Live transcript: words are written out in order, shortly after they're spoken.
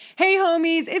Hey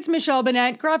homies, it's Michelle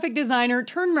Bennett, graphic designer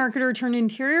turned marketer turned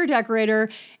interior decorator,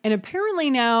 and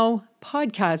apparently now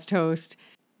podcast host.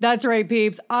 That's right,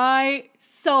 peeps. I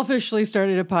selfishly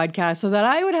started a podcast so that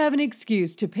I would have an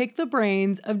excuse to pick the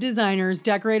brains of designers,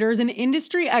 decorators, and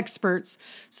industry experts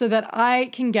so that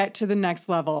I can get to the next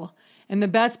level. And the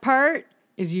best part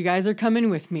is you guys are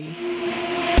coming with me.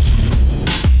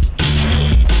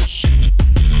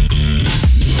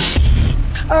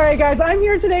 All right, guys, I'm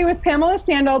here today with Pamela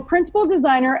Sandel, principal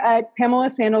designer at Pamela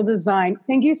Sandel Design.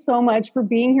 Thank you so much for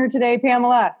being here today,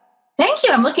 Pamela. Thank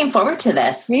you. I'm looking forward to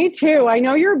this. Me too. I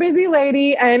know you're a busy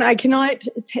lady, and I cannot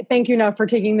thank you enough for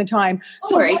taking the time.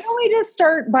 So why don't we just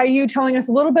start by you telling us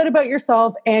a little bit about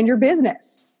yourself and your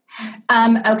business?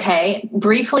 Okay.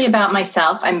 Briefly about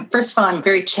myself. First of all, I'm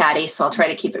very chatty, so I'll try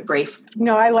to keep it brief.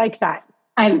 No, I like that.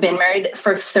 I've been married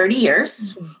for 30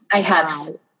 years. I have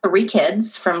 3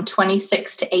 kids from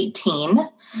 26 to 18,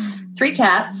 3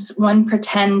 cats, 1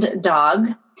 pretend dog.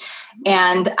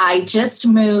 And I just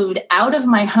moved out of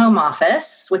my home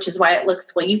office, which is why it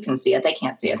looks, well, you can see it. They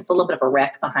can't see it. It's a little bit of a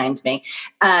wreck behind me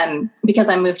because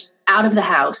I moved out of the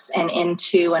house and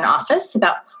into an office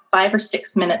about 5 or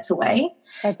 6 minutes away.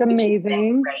 That's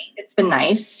amazing. Great. It's been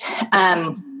nice.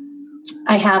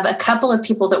 I have a couple of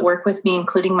people that work with me,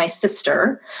 including my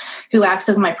sister, who acts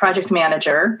as my project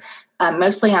manager,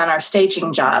 mostly on our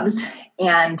staging jobs.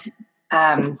 And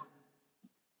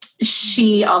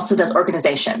she also does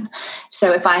organization.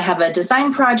 So if I have a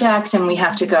design project and we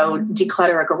have to go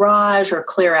declutter a garage or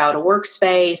clear out a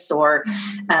workspace, or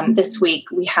this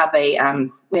week we have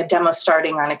demo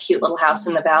starting on a cute little house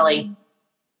in the valley,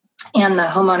 and the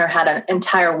homeowner had an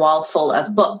entire wall full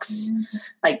of books,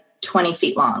 like 20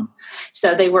 feet long.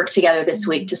 So they worked together this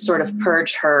week to sort of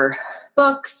purge her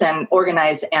books and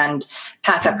organize and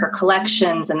pack up her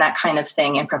collections and that kind of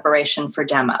thing in preparation for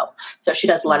demo. So she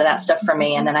does a lot of that stuff for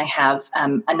me. And then I have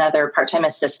another part-time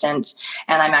assistant,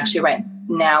 and I'm actually right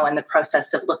now in the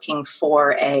process of looking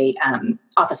for a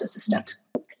office assistant.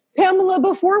 Pamela,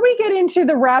 before we get into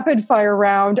the rapid fire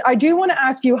round, I do want to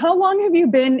ask you, how long have you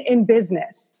been in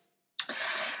business?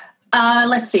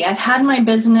 Let's see. I've had my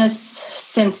business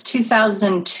since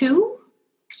 2002,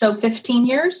 so 15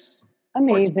 years.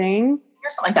 Amazing. Or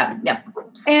something like that. Yep.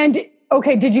 And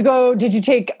okay, did you go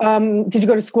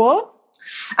to school?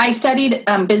 I studied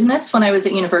business when I was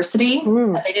at university.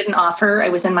 They didn't offer, I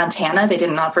was in Montana. They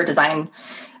didn't offer design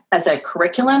as a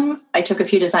curriculum. I took a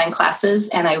few design classes,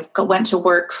 and I went to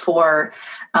work for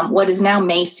what is now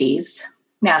Macy's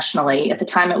nationally. At the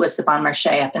time, it was the Bon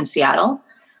Marché up in Seattle.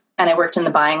 And I worked in the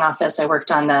buying office. I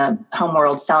worked on the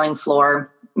Homeworld selling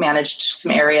floor, managed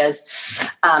some areas.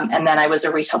 And then I was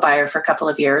a retail buyer for a couple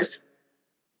of years.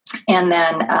 And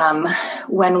then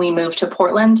when we moved to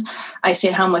Portland, I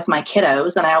stayed home with my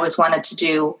kiddos, and I always wanted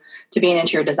to be an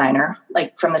interior designer,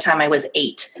 like from the time I was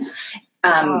 8.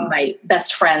 My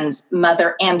best friend's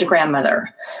mother and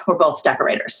grandmother were both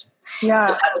decorators. Yeah.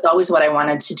 So that was always what I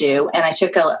wanted to do. And I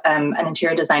took an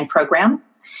interior design program.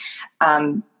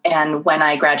 And when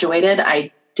I graduated,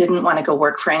 I didn't want to go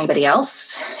work for anybody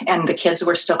else. And the kids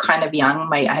were still kind of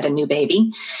young. I had a new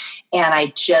baby. And I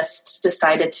just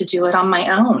decided to do it on my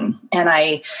own. And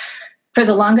for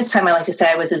the longest time, I like to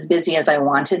say I was as busy as I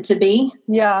wanted to be.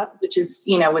 Yeah. Which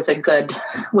was a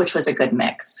good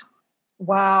mix.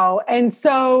 Wow. And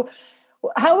so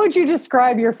how would you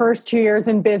describe your first 2 years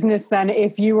in business then,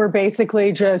 if you were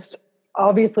basically just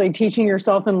obviously teaching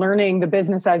yourself and learning the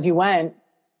business as you went?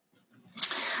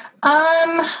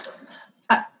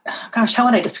 Gosh, how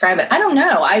would I describe it? I don't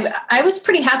know. I was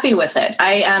pretty happy with it.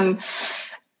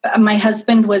 My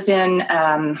husband was in,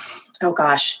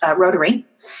 Rotary.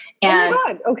 And, oh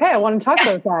my God. Okay. I want to talk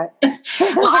about that.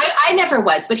 Well, I never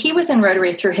was, but he was in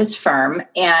Rotary through his firm,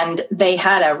 and they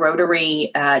had a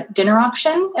Rotary dinner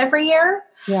auction every year.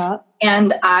 Yeah.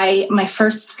 And my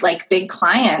first big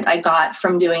client I got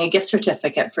from doing a gift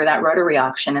certificate for that Rotary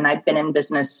auction. And I'd been in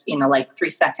business, 3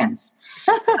 seconds.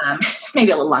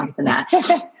 Maybe a little longer than that.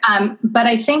 But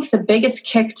I think the biggest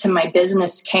kick to my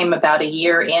business came about a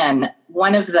year in.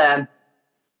 One of the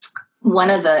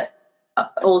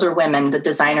older women, the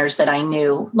designers that I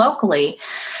knew locally,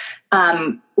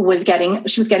 was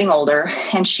getting older,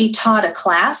 and she taught a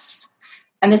class.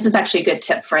 And this is actually a good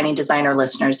tip for any designer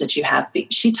listeners that you have.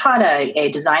 She taught a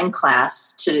design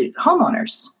class to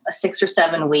homeowners, a 6 or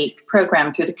 7 week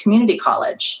program through the community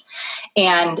college.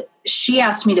 And she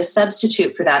asked me to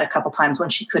substitute for that a couple times when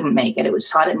she couldn't make it. It was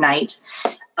taught at night.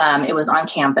 It was on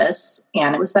campus,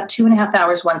 and it was about 2.5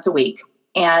 hours once a week.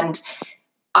 And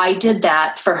I did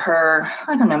that for her,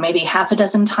 I don't know, maybe half a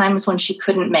dozen times when she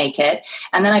couldn't make it.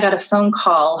 And then I got a phone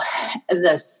call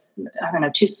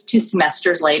two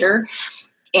semesters later,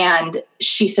 and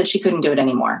she said she couldn't do it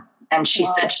anymore. And she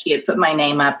said she had put my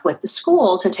name up with the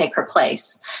school to take her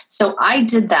place. So I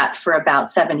did that for about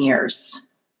 7 years.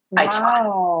 I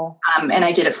taught, and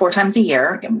I did it 4 times a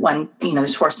year.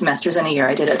 There's 4 semesters in a year.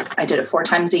 I did it 4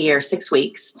 times a year, 6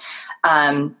 weeks.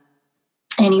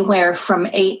 Anywhere from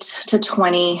 8 to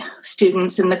 20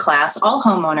 students in the class, all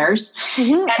homeowners.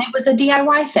 Mm-hmm. And it was a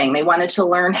DIY thing. They wanted to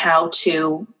learn how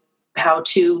to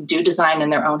do design in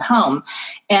their own home.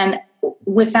 And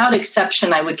without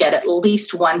exception, I would get at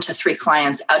least 1 to 3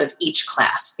 clients out of each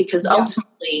class, because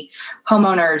ultimately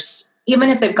homeowners, even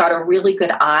if they've got a really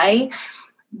good eye,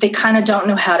 they kind of don't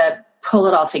know how to pull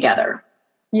it all together.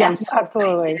 Yeah, and so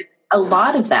absolutely. I did a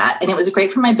lot of that, and it was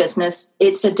great for my business.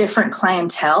 It's a different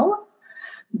clientele,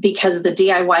 because the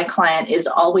DIY client is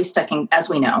always second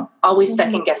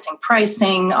guessing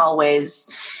pricing, always,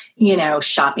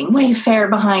 shopping Wayfair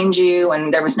behind you.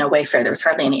 And there was no Wayfair. There was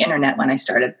hardly any internet when I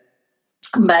started.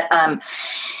 But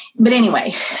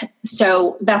anyway,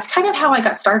 so that's kind of how I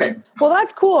got started. Well,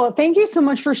 that's cool. Thank you so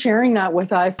much for sharing that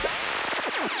with us.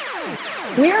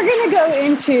 We are going to go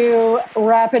into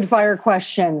rapid fire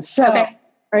questions. So, okay.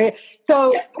 Right.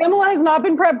 So Pamela has not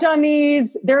been prepped on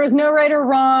these. There is no right or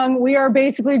wrong. We are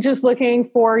basically just looking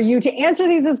for you to answer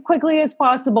these as quickly as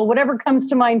possible, whatever comes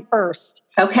to mind first.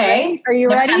 Okay. Right? Are you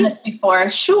Never ready? Done this before.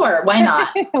 Sure. Why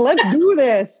not? Let's do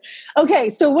this. Okay.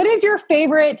 So what is your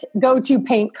favorite go-to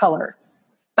paint color?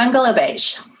 Bungalow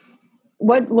beige.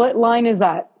 What line is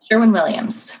that?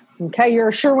 Sherwin-Williams. Okay. You're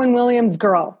a Sherwin-Williams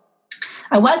girl.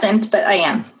 I wasn't, but I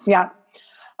am. Yeah.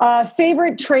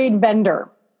 Favorite trade vendor?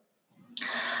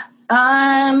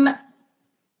 I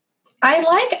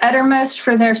like Uttermost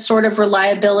for their sort of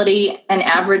reliability and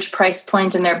average price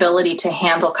point and their ability to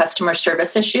handle customer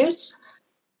service issues.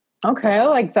 Okay, I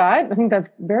like that. I think that's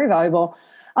very valuable.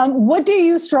 What do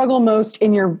you struggle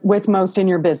with most in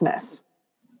your business?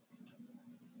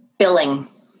 Billing.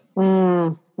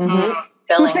 Mm-hmm.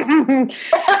 Billing.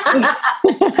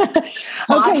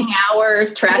 Logging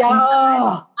hours, tracking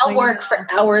time. I'll work for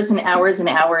hours and hours and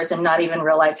hours and not even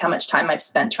realize how much time I've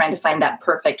spent trying to find that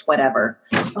perfect whatever.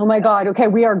 Oh my God. Okay.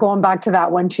 We are going back to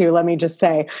that one too. Let me just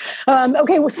say.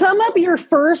 Okay. Well, sum up your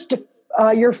first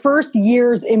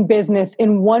years in business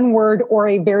in one word or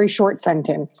a very short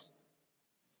sentence.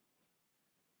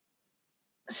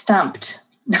 Stumped.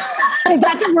 Is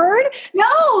that the word?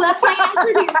 No, that's my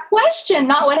answer to your question,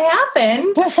 not what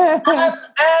happened.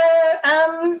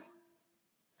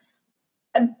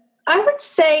 I would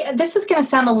say, this is going to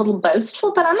sound a little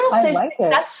boastful, but I'm going to say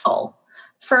successful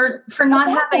for not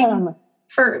having,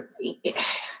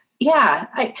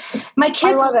 my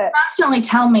kids constantly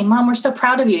tell me, Mom, we're so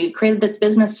proud of you. You created this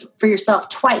business for yourself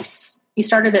twice. You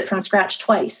started it from scratch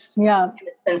twice. Yeah. And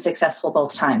it's been successful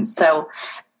both times. So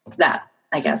that,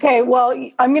 I guess. Okay. Well,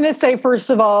 I'm going to say, first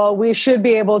of all, we should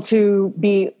be able to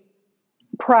be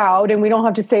proud, and we don't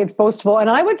have to say it's boastful. And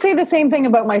I would say the same thing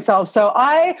about myself. So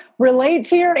I relate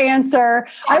to your answer.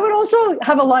 I would also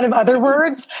have a lot of other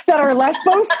words that are less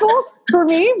boastful for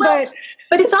me, but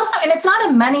it's also, and it's not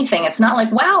a money thing. It's not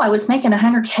like, wow, I was making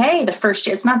 $100K the first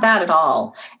year. It's not that at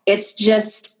all. It's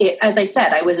just, as I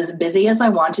said, I was as busy as I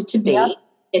wanted to be. Yep.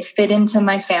 It fit into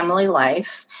my family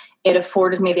life. It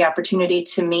afforded me the opportunity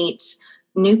to meet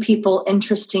new people,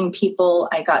 interesting people.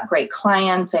 I got great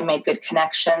clients. I made good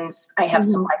connections. I have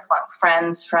some lifelong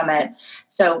friends from it.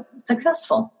 So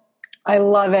successful. I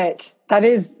love it.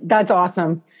 That's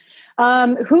awesome.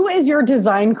 Who is your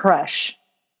design crush?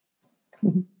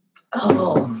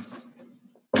 Oh,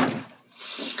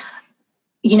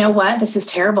 you know what? This is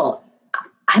terrible.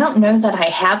 I don't know that I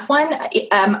have one.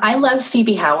 I love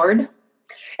Phoebe Howard.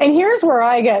 And here's where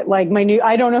I get like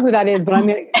I don't know who that is, but I'm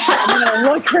going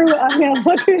to look through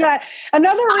that.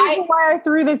 Another reason why I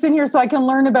threw this in here, so I can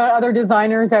learn about other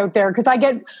designers out there, because I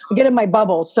get in my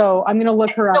bubble. So I'm going to look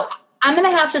her up. I'm going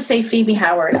to have to say Phoebe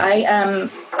Howard.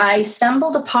 I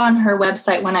stumbled upon her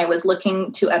website when I was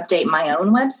looking to update my own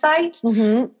website.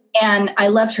 Mm-hmm. And I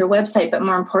loved her website, but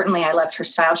more importantly, I loved her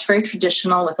style. She's very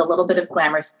traditional with a little bit of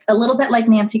glamorous, a little bit like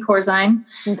Nancy Corzine.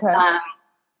 Okay.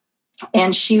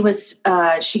 And she was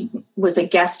a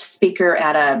guest speaker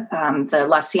at the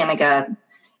La Cienega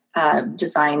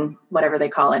design, whatever they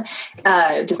call it,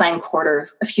 design quarter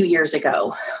a few years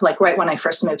ago, like right when I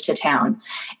first moved to town.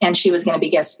 And she was going to be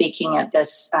guest speaking at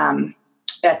this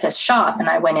shop. And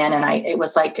I went in and it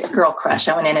was like a girl crush.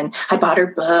 I went in and I bought her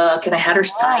book and I had her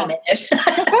sign it.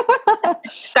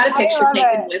 Got a picture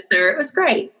taken with her. It was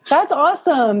great. That's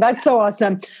awesome. That's so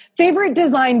awesome. Favorite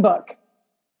design book?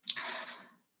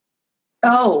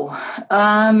 Oh,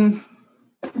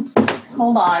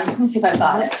 hold on. Let me see if I've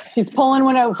got it. She's pulling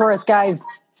one out for us, guys.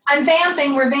 I'm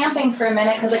vamping. We're vamping for a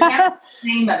minute because I can't remember the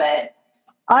name of it.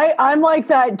 I'm like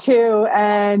that too.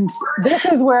 And this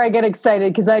is where I get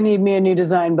excited because I need me a new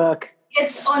design book.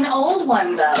 It's an old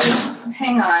one, though.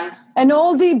 Hang on. An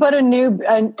oldie, but a new.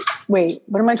 Wait,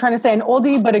 what am I trying to say? An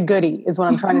oldie, but a goodie is what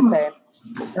I'm trying to say.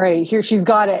 All right, here, she's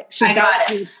got it. I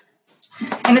got it.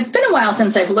 And it's been a while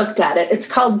since I've looked at it.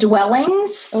 It's called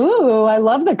Dwellings. Ooh, I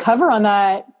love the cover on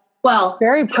that. Well,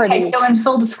 very pretty. Okay, so in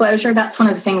full disclosure, that's one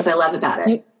of the things I love about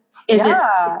it. It's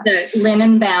the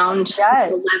linen bound,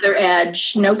 the leather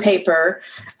edge, no paper,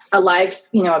 a live,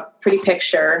 a pretty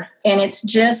picture. And it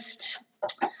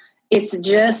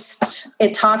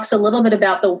talks a little bit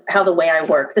about how the way I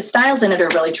work. The styles in it are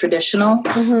really traditional,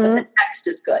 but the text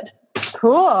is good.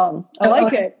 Cool. I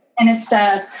like it. And it's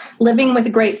Living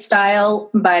with Great Style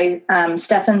by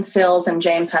Stefan Sills and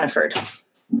James Hunniford.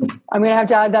 I'm going to have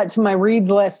to add that to my reads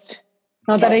list.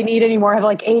 Not that I need any more. I have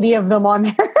like 80 of them on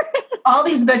there. All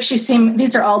these books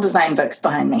these are all design books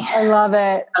behind me. I love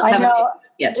it. I know.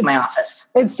 Yet to my office.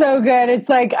 It's so good. It's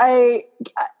like I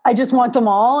just want them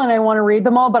all and I want to read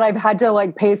them all, but I've had to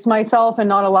like pace myself and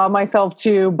not allow myself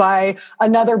to buy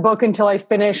another book until I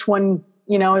finish one.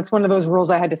 It's one of those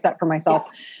rules I had to set for myself.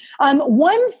 Yeah.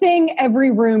 One thing every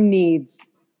room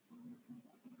needs.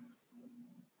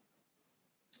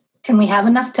 Can we have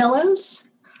enough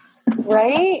pillows?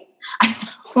 Right? Right?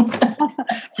 No,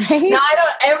 I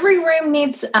don't. Every room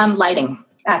needs lighting,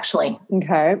 actually.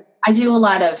 Okay. I do a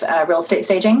lot of real estate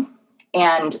staging,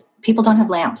 and people don't have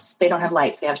lamps. They don't have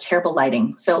lights. They have terrible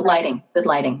lighting. So lighting, good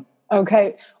lighting.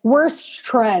 Okay. Worst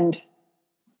trend.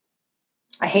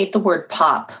 I hate the word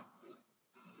pop.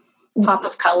 Pop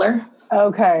of color.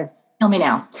 Okay. Tell me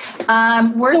now.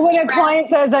 Worst so when a client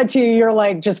says that to you, you're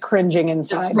like just cringing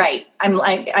inside. Just, right. I'm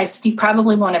like, you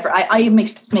probably won't ever, I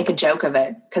make a joke of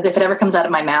it because if it ever comes out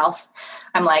of my mouth,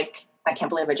 I'm like, I can't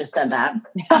believe I just said that.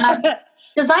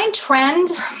 Design trend.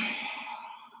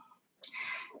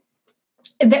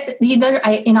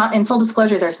 In full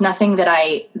disclosure, there's nothing that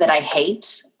I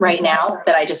hate right now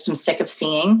that I just am sick of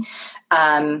seeing.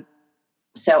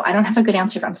 So I don't have a good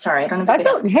answer. I'm sorry. I don't have a good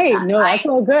answer. Hey, no, that's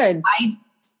all good.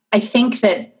 I think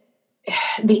that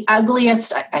the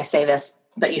ugliest, I say this,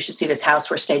 but you should see this house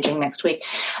we're staging next week.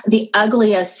 The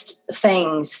ugliest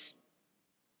things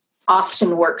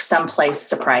often work someplace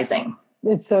surprising.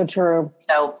 It's so true.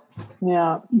 So,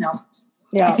 yeah.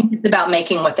 I think it's about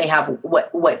making what they have,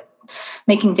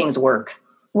 making things work.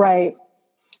 Right.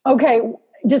 Okay.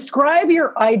 Describe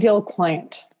your ideal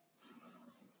client.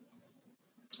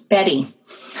 Betty.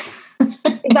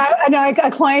 Is that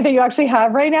a client that you actually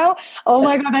have right now? Oh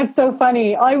my God, that's so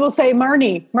funny. I will say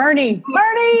Marnie.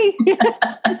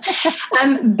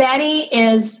 Betty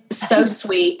is so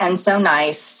sweet and so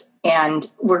nice. And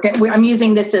I'm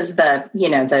using this as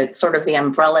the sort of the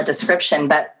umbrella description,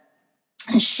 but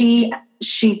she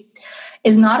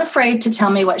is not afraid to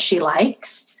tell me what she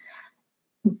likes,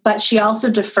 but she also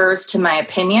defers to my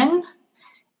opinion.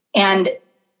 And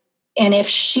if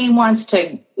she wants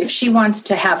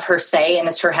to have her say, and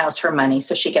it's her house, her money,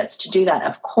 so she gets to do that,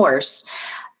 of course.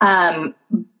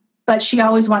 But she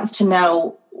always wants to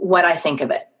know what I think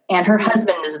of it. And her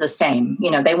husband is the same.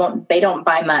 They don't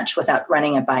buy much without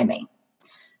running it by me.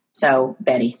 So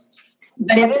Betty,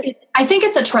 but I think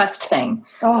it's a trust thing.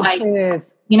 Oh, it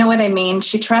is. You know what I mean?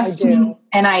 She trusts me,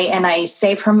 and I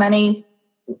save her money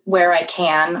where I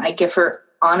can. I give her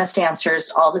honest answers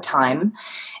all the time.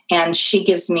 And she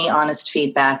gives me honest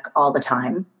feedback all the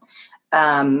time.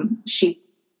 She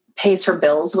pays her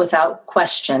bills without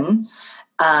question.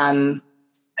 I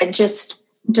just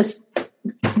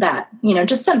that,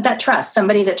 that trust,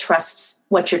 somebody that trusts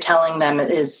what you're telling them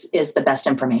is the best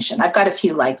information. I've got a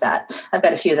few like that. I've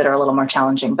got a few that are a little more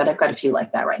challenging, but I've got a few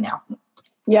like that right now.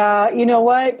 Yeah. You know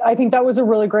what? I think that was a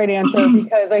really great answer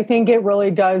because I think it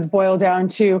really does boil down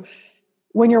to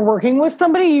when you're working with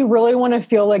somebody, you really want to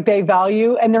feel like they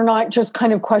value and they're not just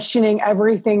kind of questioning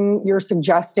everything you're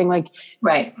suggesting.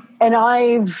 Right. And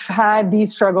I've had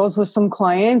these struggles with some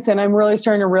clients and I'm really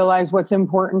starting to realize what's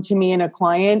important to me in a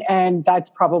client. And that's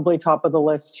probably top of the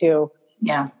list too.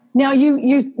 Yeah. Now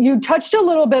you touched a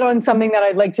little bit on something that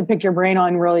I'd like to pick your brain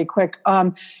on really quick.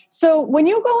 So when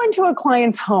you go into a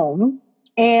client's home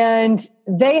and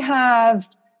they have,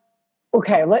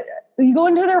 you go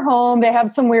into their home, they have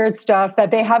some weird stuff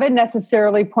that they haven't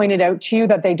necessarily pointed out to you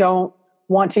that they don't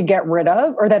want to get rid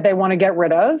of or that they want to get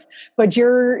rid of, but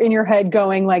you're in your head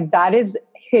going like, that is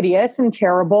hideous and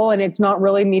terrible and it's not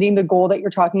really meeting the goal that you're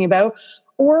talking about.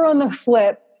 Or on the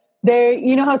flip,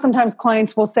 you know how sometimes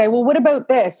clients will say, well, what about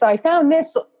this? I found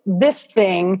this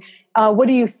thing. What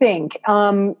do you think?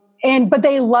 But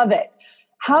they love it.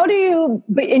 But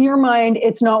in your mind,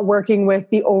 it's not working with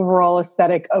the overall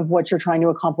aesthetic of what you're trying to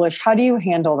accomplish. How do you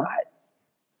handle that?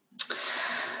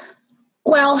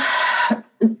 Well,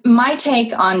 my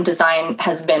take on design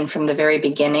has been from the very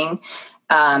beginning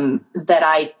that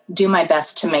I do my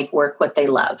best to make work what they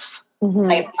love. Mm-hmm.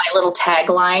 My little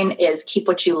tagline is keep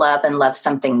what you love and love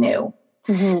something new.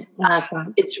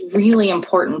 Mm-hmm. It's really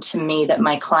important to me that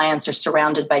my clients are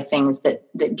surrounded by things that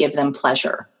give them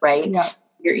pleasure, right? Yeah.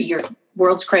 Your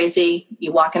world's crazy.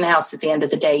 You walk in the house at the end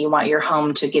of the day, you want your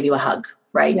home to give you a hug,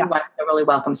 right? Yeah. You want it to really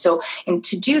welcome. So, and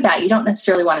to do that, you don't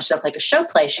necessarily want it to look like a show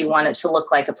place. You want it to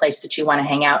look like a place that you want to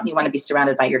hang out and you want to be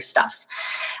surrounded by your stuff.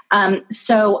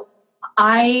 So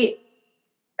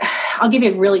I'll give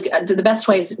you the best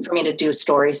ways for me to do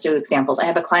stories, do examples. I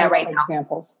have a client right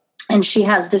now. And she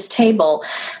has this table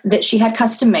that she had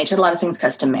custom made. She had a lot of things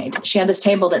custom made. She had this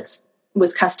table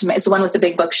was custom made. It's the one with the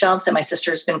big bookshelves that my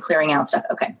sister's been clearing out stuff.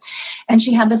 Okay. And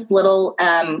she had this little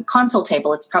console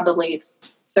table. It's probably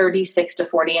 36 to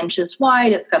 40 inches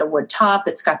wide. It's got a wood top.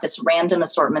 It's got this random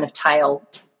assortment of tile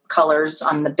colors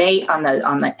on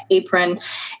the apron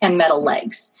and metal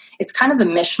legs. It's kind of a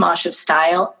mishmash of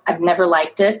style. I've never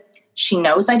liked it. She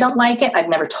knows I don't like it. I've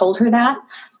never told her that,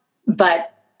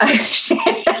 but they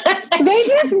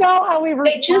just know how we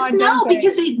respond. They just know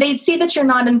because they see that you're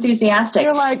not enthusiastic.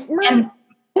 You're like, and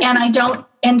I don't.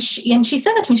 And she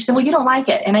said that to me. She said, "Well, you don't like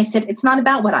it." And I said, "It's not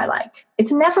about what I like.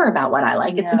 It's never about what I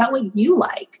like. It's about what you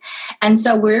like." And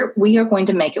so we are going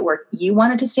to make it work. You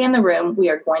wanted to stay in the room. We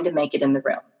are going to make it in the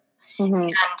room. Mm-hmm.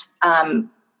 And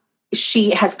she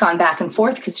has gone back and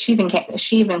forth because she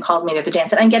even called me the other day and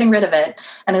said, "I'm getting rid of it."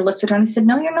 And I looked at her and I said,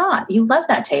 "No, you're not. You love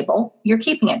that table. You're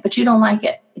keeping it, but you don't like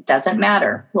it. It doesn't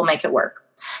matter. We'll make it work."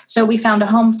 So we found a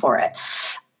home for it.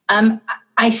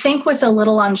 I think with a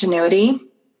little ingenuity,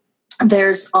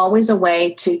 there's always a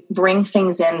way to bring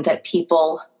things in that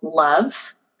people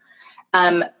love.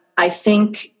 I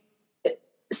think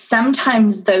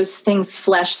sometimes those things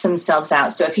flesh themselves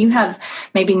out. So if you have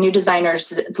maybe new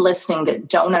designers listening that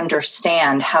don't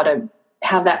understand how to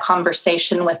have that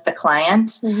conversation with the client,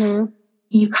 mm-hmm.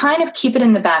 you kind of keep it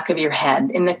in the back of your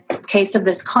head. In the case of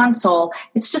this console,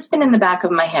 it's just been in the back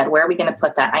of my head. Where are we going to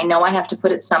put that? I know I have to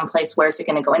put it someplace. Where is it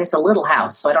going to go? And it's a little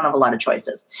house, so I don't have a lot of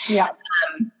choices. Yeah.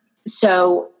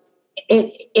 So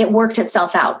it worked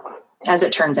itself out, as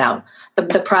it turns out.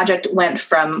 The project went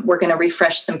from we're going to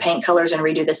refresh some paint colors and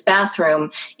redo this bathroom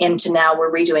into now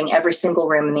we're redoing every single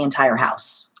room in the entire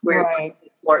house.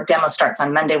 Floor demo starts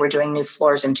on Monday. We're doing new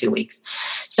floors in 2 weeks.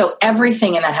 So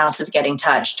everything in that house is getting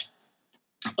touched.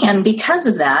 And because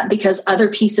of that, because other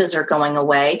pieces are going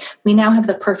away, we now have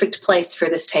the perfect place for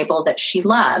this table that she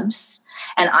loves.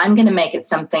 And I'm going to make it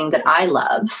something that I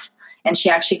love. And she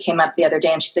actually came up the other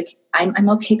day and she's like, I'm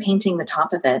okay painting the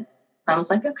top of it. I was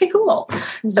like, okay, cool.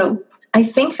 Mm-hmm. So I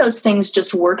think those things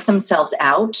just work themselves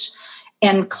out,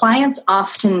 and clients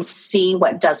often see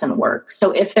what doesn't work.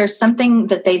 So if there's something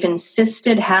that they've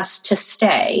insisted has to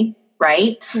stay,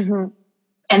 right? Mm-hmm.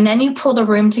 And then you pull the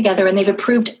room together and they've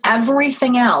approved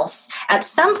everything else, at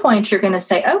some point you're going to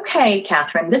say, okay,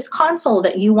 Catherine, this console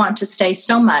that you want to stay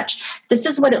so much, this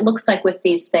is what it looks like with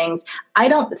these things. I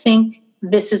don't think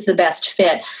this is the best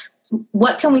fit.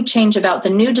 What can we change about the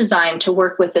new design to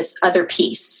work with this other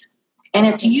piece? And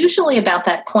it's usually about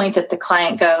that point that the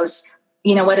client goes,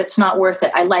 you know what, it's not worth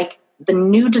it. I like the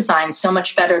new design so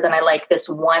much better than I like this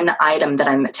one item that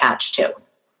I'm attached to.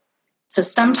 So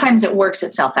sometimes it works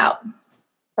itself out.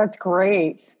 That's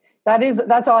great.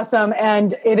 That's awesome.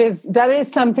 And that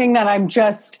is something that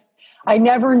I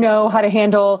never know how to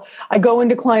handle. I go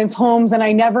into clients' homes and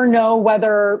I never know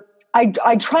whether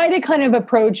I try to kind of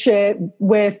approach it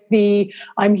with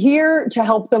I'm here to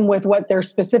help them with what they're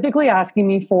specifically asking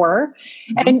me for.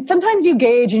 Mm-hmm. And sometimes you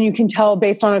gauge and you can tell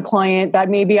based on a client that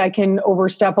maybe I can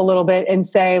overstep a little bit and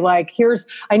say like,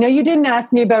 I know you didn't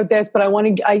ask me about this, but I want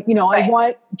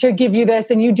to give you this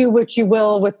and you do what you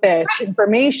will with this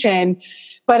information.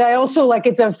 But I also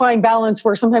it's a fine balance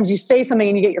where sometimes you say something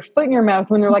and you get your foot in your mouth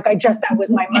when they're like, that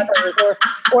was my mother's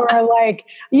or like,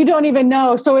 you don't even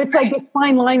know. So it's like this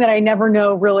fine line that I never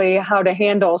know really how to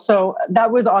handle. So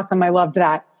that was awesome. I loved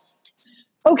that.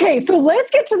 Okay. So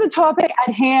let's get to the topic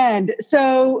at hand.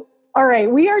 So, all right,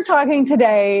 we are talking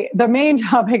today. The main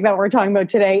topic that we're talking about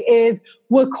today is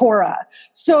Wacora.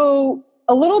 So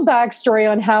a little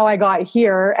backstory on how I got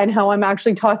here and how I'm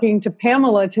actually talking to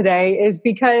Pamela today is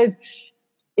because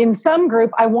in some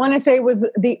group, I want to say it was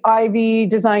the Ivy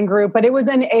design group, but it was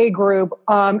an A group.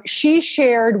 She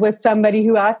shared with somebody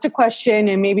who asked a question,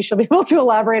 and maybe she'll be able to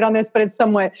elaborate on this, but it's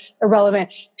somewhat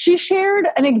irrelevant. She shared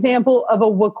an example of a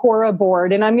Wacora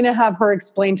board, and I'm going to have her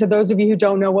explain to those of you who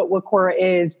don't know what Wacora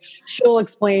is. She'll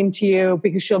explain to you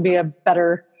because she'll be a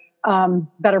better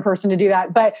person to do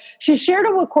that. But she shared a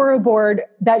Wacora board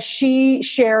that she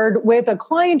shared with a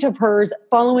client of hers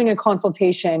following a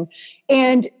consultation.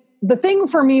 And the thing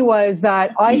for me was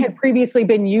that I had previously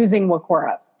been using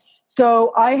Wacora.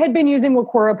 So I had been using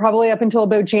Wacora probably up until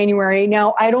about January.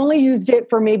 Now, I'd only used it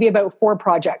for maybe about 4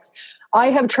 projects. I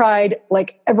have tried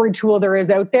like every tool there is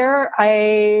out there.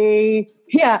 And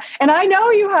I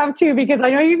know you have too, because I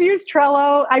know you've used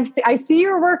Trello. I see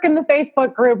your work in the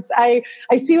Facebook groups. I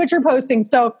see what you're posting.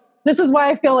 So this is why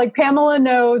I feel like Pamela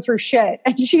knows her shit,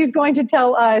 and she's going to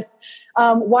tell us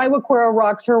why Wacora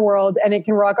rocks her world and it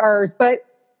can rock ours. But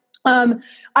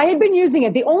I had been using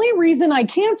it. The only reason I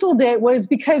canceled it was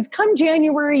because come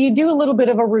January, you do a little bit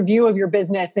of a review of your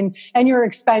business and your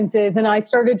expenses. And I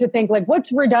started to think like,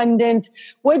 what's redundant?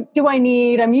 What do I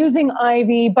need? I'm using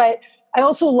Ivy, but I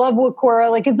also love Wacora.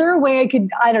 Like, is there a way I could,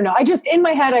 I don't know. I just, in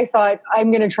my head, I thought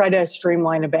I'm going to try to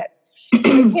streamline a bit.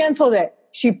 I canceled it.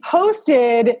 She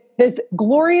posted this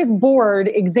glorious board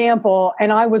example,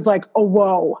 and I was like, oh,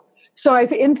 whoa. So I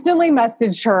instantly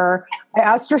messaged her. I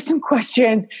asked her some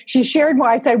questions. She shared more.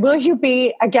 I said, will you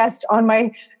be a guest on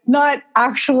my not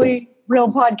actually real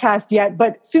podcast yet,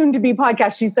 but soon to be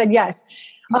podcast? She said yes.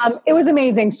 It was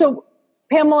amazing. So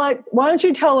Pamela, why don't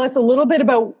you tell us a little bit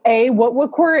about what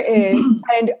Wacora is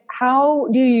and how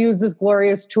do you use this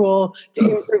glorious tool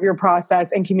to improve your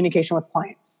process and communication with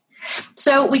clients?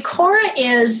 So Wacora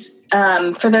is,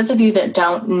 for those of you that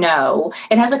don't know,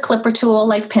 it has a clipper tool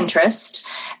like Pinterest.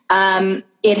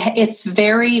 It's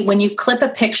very, when you clip a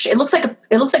picture, it looks like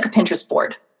a Pinterest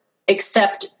board,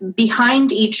 except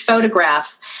behind each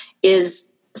photograph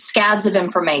is scads of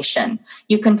information.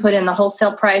 You can put in the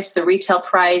wholesale price, the retail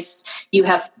price. You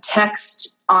have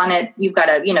text on it. You've got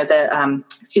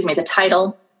the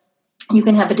title. You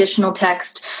can have additional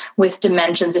text with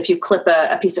dimensions. If you clip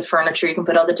a piece of furniture, you can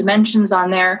put all the dimensions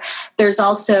on there. There's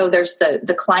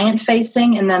the client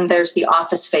facing, and then there's the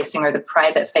office facing or the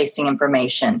private facing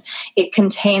information. It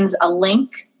contains a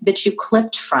link that you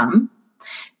clipped from.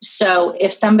 So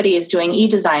if somebody is doing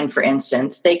e-design, for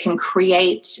instance, they can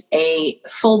create a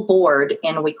full board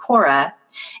in Wacora,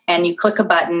 and you click a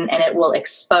button and it will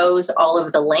expose all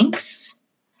of the links.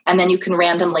 And then you can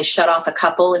randomly shut off a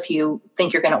couple if you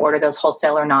think you're going to order those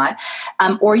wholesale or not.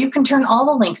 Or you can turn all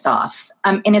the links off.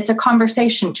 And it's a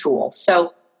conversation tool.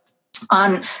 So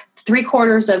on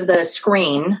 3/4 of the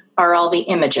screen are all the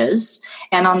images.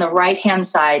 And on the right-hand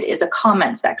side is a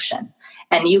comment section.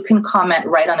 And you can comment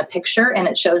right on a picture and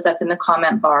it shows up in the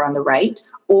comment bar on the right.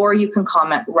 Or you can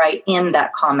comment right in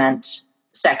that comment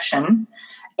section.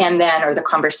 Or the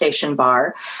conversation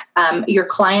bar. Your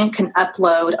client can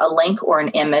upload a link or an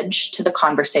image to the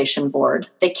conversation board.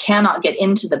 They cannot get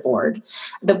into the board.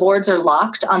 The boards are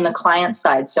locked on the client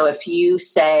side. So if you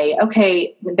say,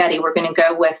 okay, Betty, we're going to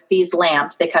go with these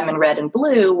lamps. They come in red and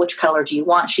blue. Which color do you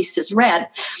want? She says red.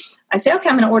 I say, okay,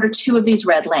 I'm going to order 2 of these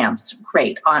red lamps.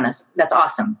 Great, honest. That's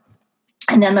awesome.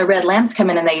 And then the red lamps come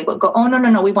in and they go, oh,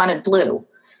 no, we wanted blue.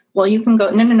 Well, you can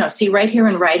go, no. See, right here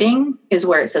in writing is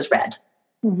where it says red.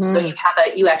 Mm-hmm. So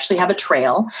you actually have a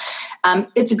trail.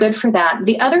 It's good for that.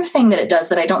 The other thing that it does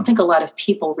that I don't think a lot of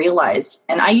people realize,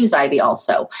 and I use Ivy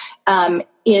also,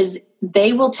 is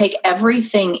they will take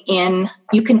everything in.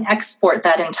 You can export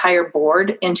that entire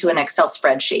board into an Excel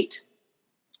spreadsheet.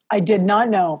 I did not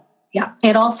know. Yeah.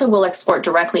 It also will export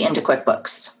directly into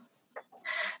QuickBooks.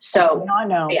 So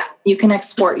yeah, you can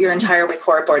export your entire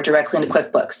Wacora board directly into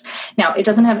QuickBooks. Now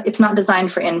it's not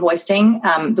designed for invoicing.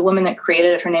 The woman that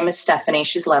created it, her name is Stephanie.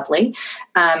 She's lovely.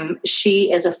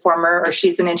 She's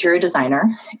an interior designer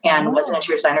and was an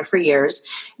interior designer for years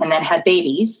and then had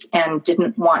babies and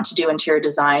didn't want to do interior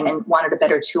design and wanted a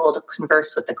better tool to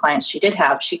converse with the clients she did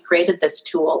have. She created this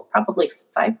tool probably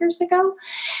 5 years ago.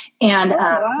 And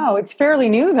wow, it's fairly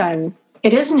new then.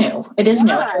 It is new.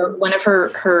 One of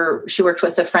she worked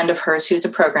with a friend of hers who's a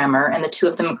programmer, and the two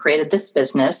of them created this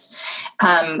business.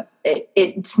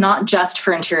 It's not just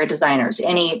for interior designers.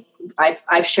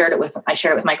 I shared it with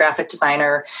my graphic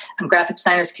designer. Graphic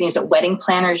designers can use it. Wedding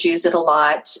planners use it a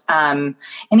lot.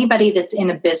 Anybody that's in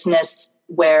a business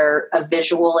where a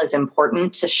visual is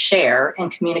important to share and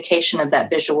communication of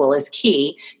that visual is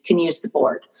key can use the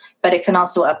board. But it can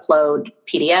also upload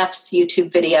PDFs,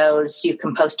 YouTube videos. You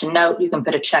can post a note. You can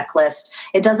put a checklist.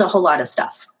 It does a whole lot of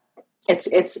stuff.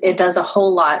 It does a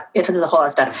whole lot. It does a whole lot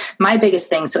of stuff. My biggest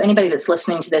thing, so anybody that's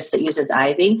listening to this that uses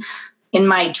Ivy, in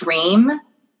my dream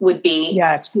would be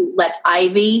to let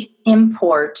Ivy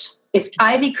import. If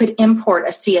Ivy could import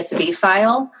a CSV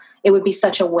file, it would be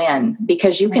such a win,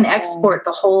 because you can export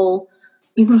the whole,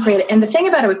 you can create it. And the thing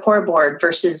about a Recora board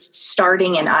versus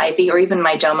starting in Ivy or even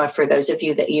Mydoma, for those of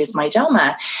you that use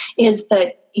Mydoma, is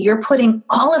that you're putting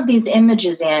all of these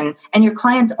images in and your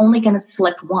client's only going to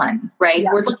select one, right? Yeah.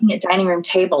 We're looking at dining room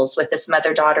tables with this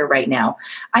mother-daughter right now.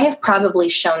 I have probably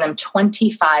shown them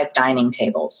 25 dining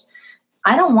tables.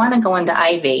 I don't want to go into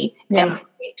Ivy and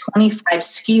create 25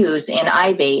 SKUs in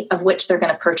Ivy, of which they're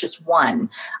going to purchase one.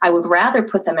 I would rather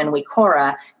put them in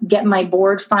Recora, get my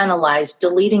board finalized,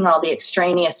 deleting all the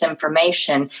extraneous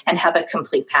information, and have a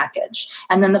complete package.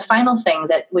 And then the final thing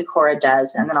that Recora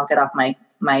does, and then I'll get off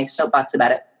my soapbox about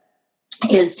it,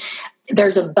 is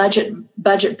there's a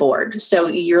budget board. So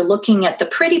you're looking at the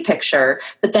pretty picture,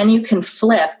 but then you can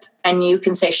flip and you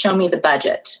can say, show me the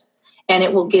budget. And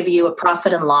it will give you a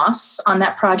profit and loss on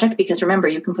that project, because remember,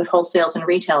 you can put wholesales and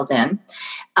retails in.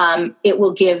 It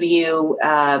will give you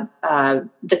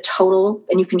the total,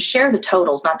 and you can share the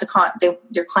totals, not the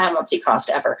your client won't see cost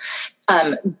ever.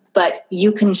 But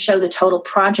you can show the total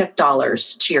project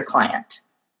dollars to your client.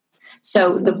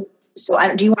 So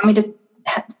do you want me to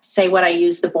say what I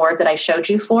use the board that I showed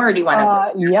you for, or do you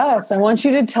want to? Yes, I want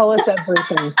you to tell us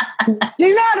everything.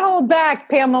 Do not hold back,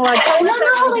 Pamela. I'm not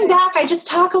holding back. I just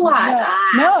talk a lot.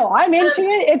 No, I'm into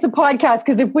it. It's a podcast,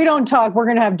 because if we don't talk, we're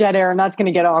going to have dead air, and that's going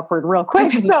to get awkward real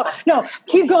quick. So, no,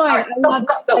 keep going. Right,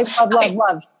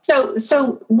 love.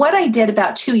 So what I did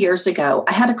about 2 years ago,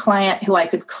 I had a client who I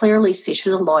could clearly see, she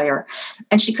was a lawyer,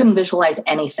 and she couldn't visualize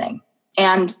anything.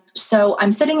 And so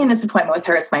I'm sitting in this appointment with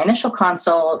her. It's my initial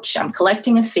consult. I'm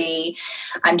collecting a fee.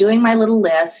 I'm doing my little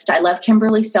list. I love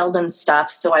Kimberly Seldon's stuff.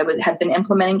 So I had been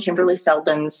implementing Kimberly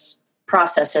Seldon's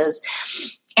processes.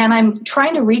 And I'm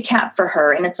trying to recap for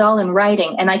her, and it's all in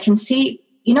writing. And I can see,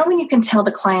 when you can tell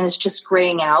the client is just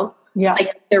graying out. Yeah. It's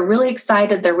like they're really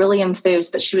excited, they're really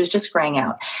enthused, but she was just graying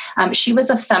out. She was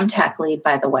a Thumbtack lead,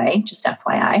 by the way, just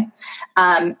FYI.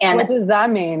 And what does that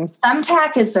mean?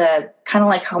 Thumbtack is a kind of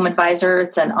like Home Advisor.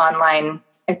 It's an online,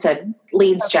 it's a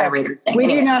leads generator thing. We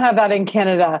do not have that in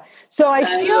Canada. So I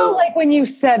feel like when you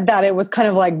said that, it was kind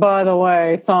of like, by the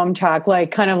way, Thumbtack,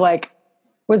 like kind of like,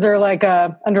 was there like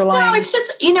a underlying? No, it's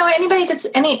just, anybody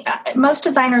most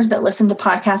designers that listen to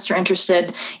podcasts are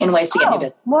interested in ways to get new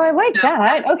business. Well, I like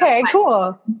that. Okay,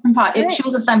 cool. She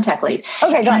was a Thumbtack lead.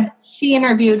 Okay, go ahead. She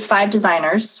interviewed 5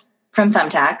 designers from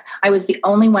Thumbtack. I was the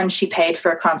only one she paid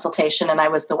for a consultation, and I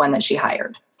was the one that she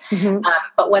hired. Mm-hmm.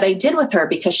 But what I did with her,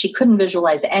 because she couldn't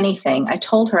visualize anything, I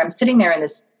told her, I'm sitting there in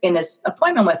this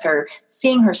appointment with her,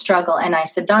 seeing her struggle, and I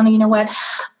said, Donna, you know what?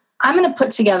 I'm going to put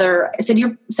together, I said,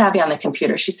 you're savvy on the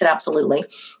computer. She said, absolutely.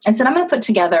 I said, I'm going to put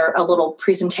together a little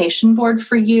presentation board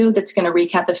for you that's going to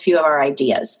recap a few of our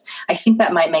ideas. I think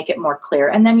that might make it more clear.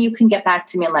 And then you can get back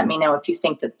to me and let me know if you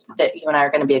think that you and I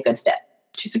are going to be a good fit.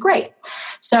 She said, great.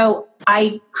 So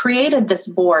I created this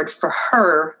board for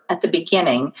her at the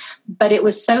beginning, but it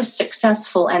was so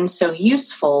successful and so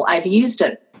useful. I've used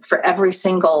it for every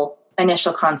single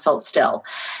initial consult still.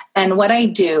 And what I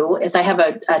do is I have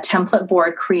a template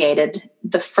board created.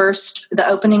 The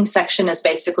opening section is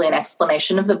basically an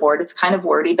explanation of the board. It's kind of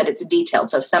wordy, but it's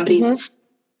detailed. So if somebody's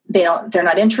they're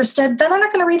not interested, then they're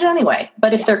not going to read it anyway.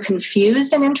 But if they're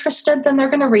confused and interested, then they're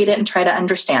going to read it and try to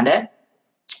understand it.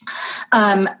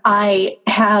 I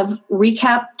have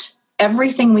recapped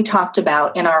everything we talked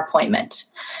about in our appointment.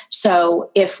 So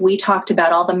if we talked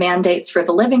about all the mandates for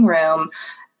the living room,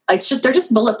 they're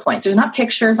just bullet points. There's not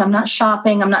pictures. I'm not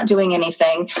shopping. I'm not doing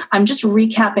anything. I'm just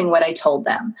recapping what I told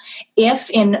them. If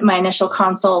in my initial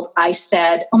consult, I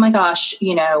said, oh my gosh,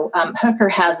 Hooker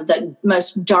has the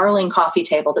most darling coffee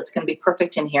table that's going to be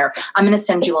perfect in here. I'm going to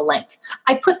send you a link.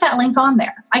 I put that link on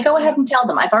there. I go ahead and tell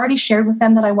them. I've already shared with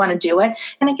them that I want to do it.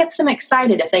 And it gets them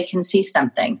excited if they can see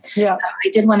something. Yeah. I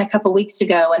did one a couple weeks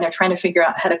ago, and they're trying to figure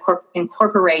out how to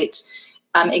incorporate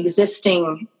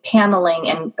existing paneling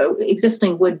and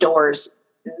existing wood doors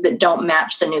that don't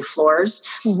match the new floors.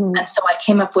 Mm-hmm. And so I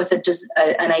came up with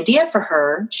an idea for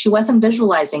her. She wasn't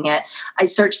visualizing it. I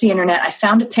searched the internet. I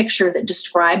found a picture that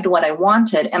described what I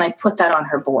wanted, and I put that on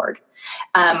her board.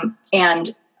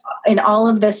 And in all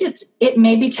of this, it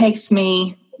maybe takes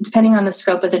me, depending on the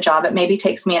scope of the job, it maybe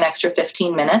takes me an extra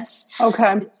 15 minutes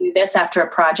to do this after a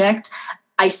project.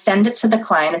 I send it to the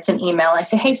client. It's an email. I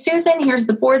say, hey, Susan, here's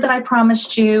the board that I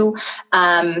promised you.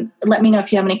 Let me know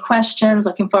if you have any questions.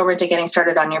 Looking forward to getting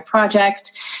started on your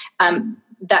project.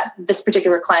 that this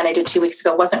particular client I did 2 weeks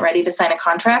ago wasn't ready to sign a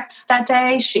contract that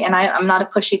day. I'm not a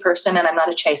pushy person, and I'm not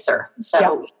a chaser.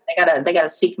 So they gotta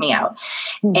seek me out.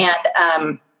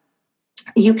 And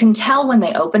you can tell when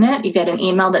they open it. You get an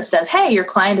email that says, "Hey, your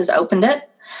client has opened it,"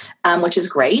 which is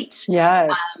great.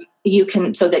 Yes. You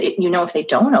can, so that if they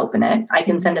don't open it, I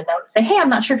can send a note and say, "Hey, I'm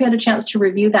not sure if you had a chance to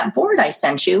review that board I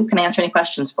sent you. Can I answer any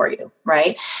questions for you?"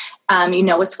 Right?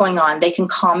 What's going on. They can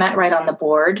comment right on the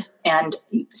board. And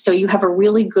so you have a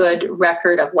really good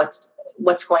record of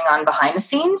what's going on behind the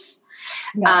scenes.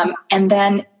 Yeah. And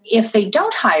then if they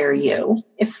don't hire you,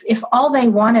 if all they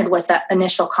wanted was that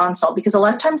initial consult, because a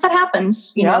lot of times that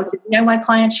happens, it's a DIY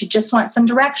client, she just wants some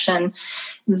direction,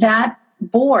 that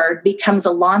board becomes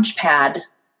a launch pad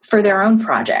for their own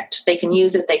project. They can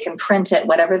use it, they can print it,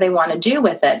 whatever they want to do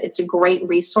with it. It's a great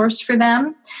resource for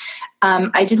them.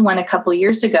 I did one a couple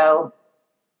years ago,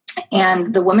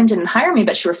 and the woman didn't hire me,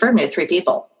 but she referred me to 3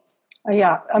 people.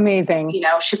 Yeah, amazing.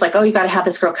 She's like, "Oh, you got to have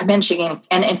this girl come in."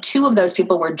 And 2 of those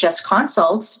people were just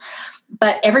consults,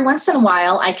 but every once in a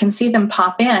while I can see them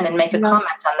pop in and make a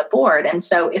comment on the board. And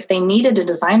so if they needed a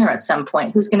designer at some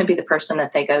point, who's going to be the person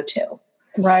that they go to?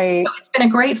 Right. So it's been a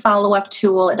great follow-up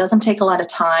tool. It doesn't take a lot of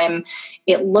time.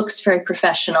 It looks very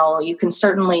professional. You can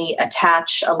certainly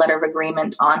attach a letter of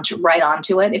agreement right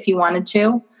onto it if you wanted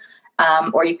to.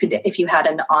 Or you could, if you had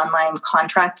an online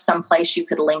contract someplace, you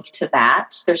could link to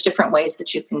that. There's different ways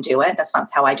that you can do it. That's not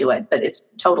how I do it, but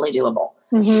it's totally doable.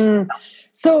 Mm-hmm.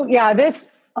 So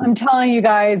I'm telling you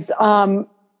guys,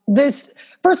 this,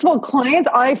 first of all, clients,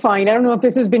 I don't know if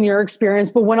this has been your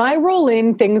experience, but when I roll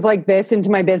in things like this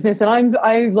into my business, and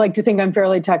I like to think I'm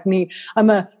fairly I'm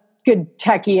a good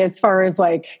techie as far as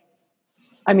this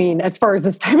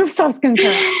type of stuff's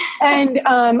concerned. And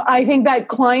I think that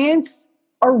clients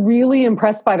are really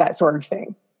impressed by that sort of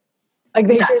thing. Like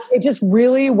it just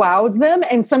really wows them.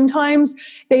 And sometimes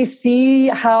they see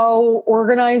how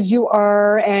organized you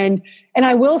are. And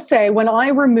I will say, when I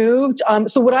removed,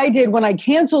 so what I did when I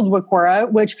canceled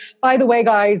Wacora, which, by the way,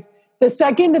 guys, the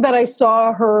second that I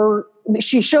saw her,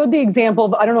 she showed the example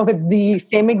of, I don't know if it's the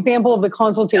same example of the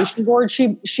consultation board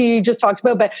she just talked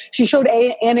about, but she showed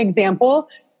an example.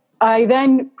 I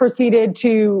then proceeded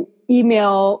to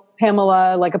email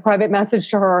Pamela, like a private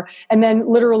message to her. And then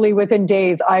literally within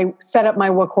days, I set up my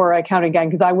Wacora account again,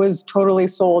 because I was totally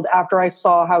sold after I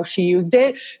saw how she used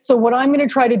it. So what I'm going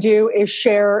to try to do is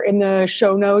share in the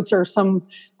show notes or I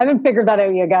haven't figured that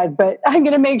out yet, guys, but I'm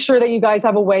going to make sure that you guys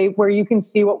have a way where you can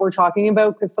see what we're talking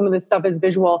about, because some of this stuff is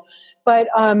visual. But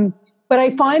I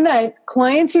find that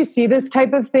clients who see this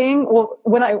type of thing,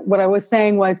 what I was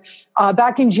saying was,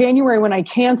 back in January when I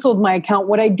canceled my account,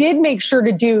 what I did make sure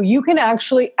to do, you can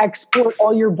actually export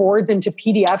all your boards into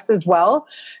PDFs as well.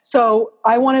 So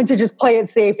I wanted to just play it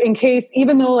safe in case,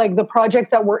 even though like the projects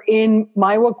that were in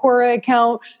my Wacora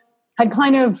account had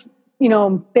kind of,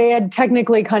 they had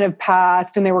technically kind of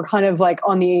passed and they were kind of like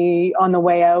on the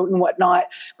way out and whatnot.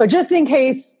 But just in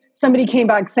case somebody came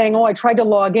back saying, "Oh, I tried to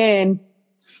log in,"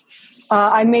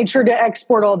 I made sure to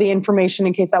export all the information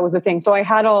in case that was a thing. So I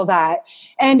had all that.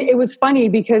 And it was funny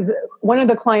because one of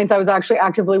the clients I was actually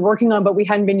actively working on, but we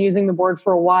hadn't been using the board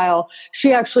for a while,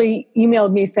 she actually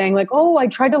emailed me saying like, "Oh, I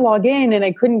tried to log in and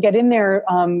I couldn't get in there.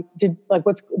 Did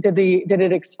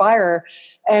it expire?"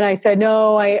 And I said,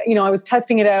 "No, I was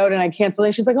testing it out and I canceled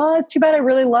it." She's like, "Oh, that's too bad. I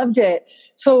really loved it."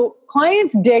 So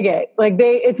clients dig it.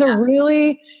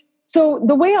 So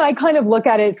the way I kind of look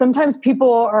at it, sometimes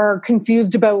people are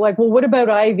confused about like, well, what about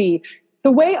Ivy?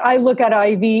 The way I look at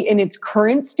Ivy in its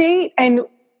current state, and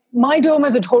my Doma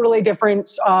is a totally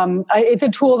different, it's a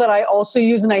tool that I also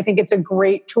use, and I think it's a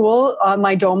great tool,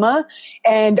 my Doma.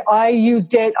 And I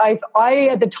used it, I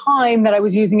at the time that I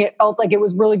was using it, felt like it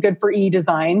was really good for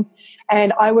e-design.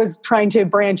 And I was trying to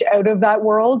branch out of that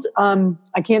world.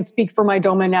 I can't speak for my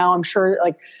Doma now. I'm sure,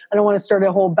 I don't want to start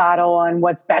a whole battle on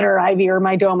what's better, Ivy or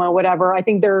my Doma, whatever. I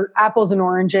think they're apples and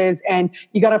oranges, and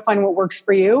you got to find what works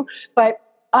for you. But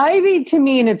Ivy, to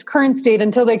me, in its current state,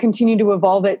 until they continue to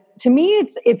evolve it, to me,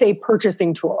 it's a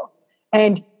purchasing tool.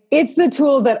 And it's the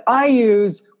tool that I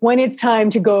use when it's time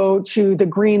to go to the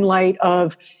green light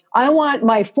of, I want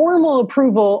my formal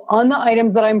approval on the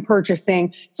items that I'm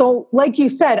purchasing. So like you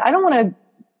said, I don't want to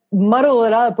muddle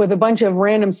it up with a bunch of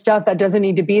random stuff that doesn't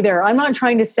need to be there. I'm not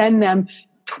trying to send them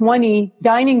 20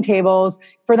 dining tables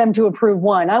for them to approve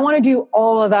one. I want to do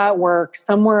all of that work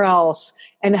somewhere else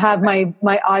and have my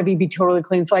Ivy be totally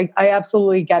clean. So I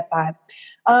absolutely get that.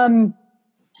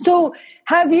 So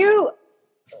have you,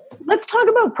 let's talk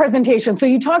about presentation. So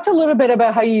you talked a little bit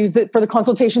about how you use it for the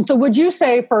consultation. So would you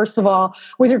say, first of all,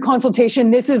 with your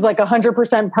consultation, this is like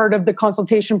 100% part of the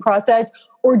consultation process,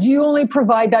 or do you only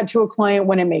provide that to a client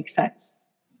when it makes sense?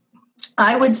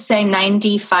 I would say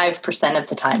 95% of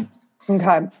the time.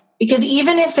 Okay. Because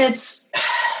even if it's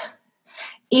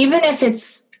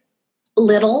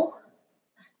little,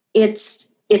 it's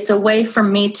a way for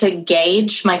me to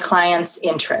gauge my client's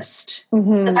interest,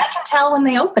 because I can tell when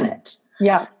they open it.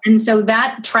 Yeah. And so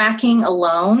that tracking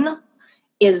alone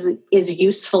is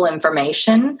useful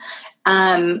information.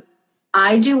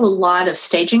 I do a lot of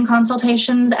staging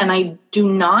consultations, and I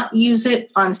do not use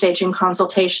it on staging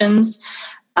consultations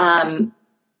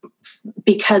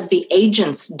because the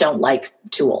agents don't like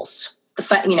tools.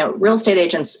 Real estate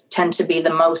agents tend to be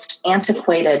the most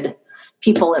antiquated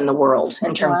people in the world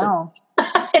in terms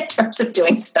of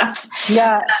doing stuff.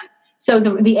 Yeah. So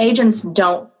the agents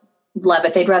don't love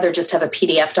it. They'd rather just have a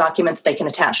PDF document that they can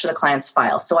attach to the client's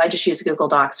file. So I just use Google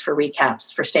Docs for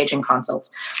recaps for staging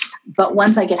consults. But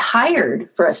once I get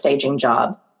hired for a staging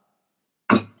job,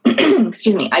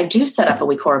 excuse me, I do set up a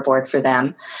Wecora board for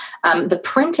them. The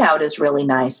printout is really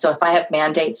nice. So if I have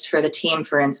mandates for the team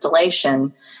for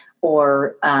installation,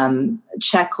 or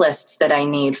checklists that I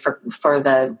need for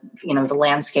the the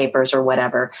landscapers or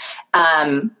whatever,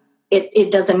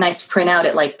 it does a nice printout.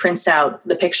 It like prints out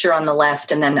the picture on the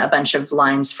left and then a bunch of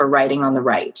lines for writing on the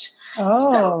right. Oh,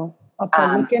 so, I'll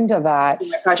have to look into that.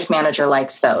 My project manager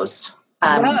likes those.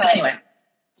 But anyway,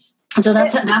 so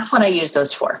that's what I use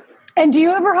those for. And do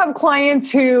you ever have clients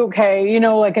who,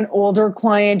 like an older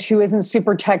client who isn't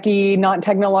super techie, not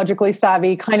technologically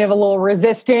savvy, kind of a little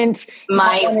resistant?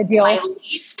 My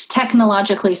least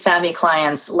technologically savvy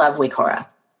clients love Wecora.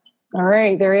 All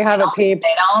right, there you have it, peeps.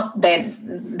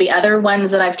 The other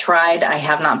ones that I've tried, I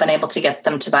have not been able to get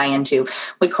them to buy into.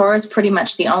 Wecora is pretty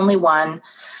much the only one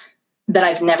that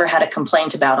I've never had a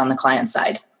complaint about on the client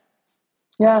side.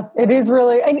 Yeah, it is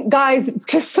really. And guys,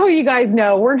 just so you guys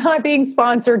know, we're not being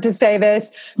sponsored to say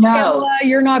this. No. Pamela,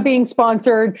 you're not being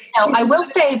sponsored. No, I will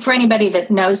say for anybody that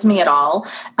knows me at all,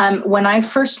 when I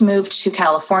first moved to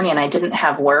California and I didn't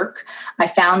have work, I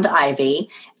found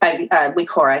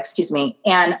Wecora, excuse me,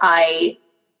 and I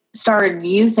started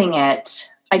using it.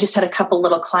 I just had a couple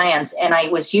little clients and I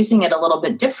was using it a little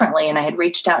bit differently, and I had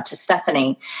reached out to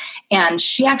Stephanie, and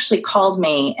she actually called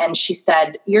me and she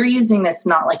said, "You're using this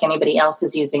not like anybody else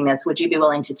is using this. Would you be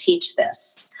willing to teach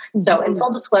this?" Mm-hmm. So in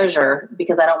full disclosure,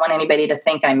 because I don't want anybody to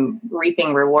think I'm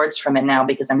reaping rewards from it now,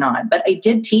 because I'm not, but I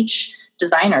did teach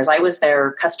designers. I was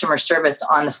their customer service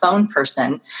on the phone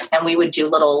person, and we would do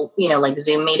little, like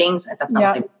Zoom meetings. That's not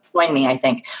what they joined me, I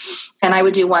think. And I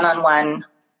would do one-on-one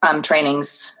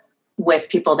trainings with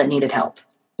people that needed help.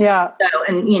 Yeah.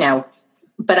 So,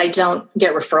 but I don't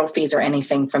get referral fees or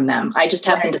anything from them. I just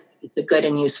happen to think it's a good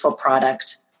and useful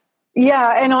product.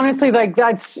 Yeah. And honestly,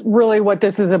 that's really what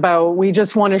this is about. We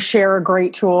just want to share a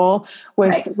great tool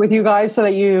with you guys so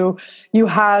that you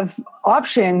have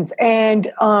options.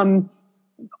 And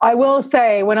I will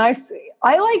say, when I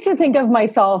like to think of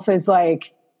myself as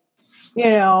like,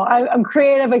 I'm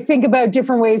creative. I think about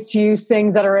different ways to use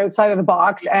things that are outside of the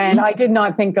box. And I did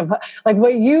not think of like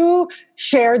what you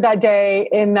shared that day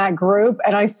in that group.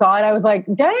 And I saw it. I was like,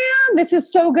 damn, this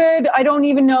is so good. I don't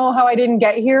even know how I didn't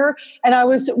get here. And I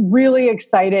was really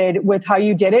excited with how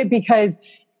you did it, because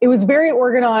it was very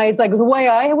organized. Like the way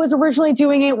I was originally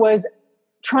doing it was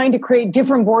trying to create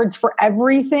different boards for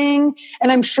everything. And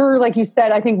I'm sure, like you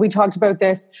said, I think we talked about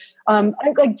this.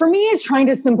 For me, it's trying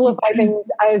to simplify things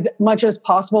as much as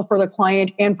possible for the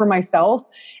client and for myself.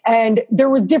 And there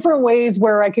was different ways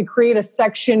where I could create a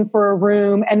section for a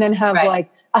room and then have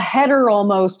like a header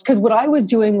almost. Because what I was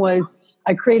doing was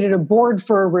I created a board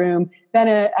for a room, then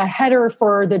a header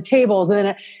for the tables,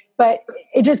 but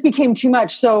it just became too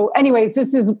much. So anyways,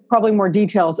 this is probably more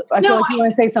details. I feel like you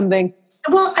want to say something.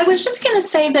 Well, I was just going to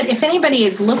say that if anybody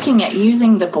is looking at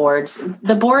using the boards,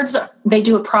 they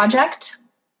do a project.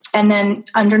 And then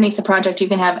underneath the project, you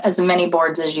can have as many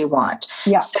boards as you want.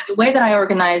 Yeah. So the way that I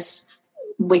organize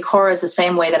Wecora is the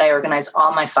same way that I organize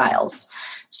all my files.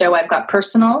 So I've got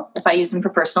personal, if I use them for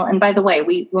personal. And by the way,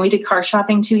 when we did car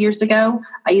shopping 2 years ago,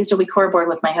 I used a Wecora board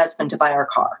with my husband to buy our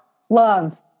car.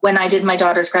 Love. When I did my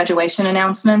daughter's graduation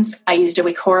announcements, I used a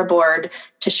Wecora board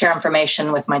to share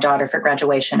information with my daughter for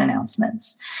graduation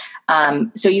announcements.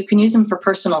 So you can use them for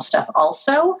personal stuff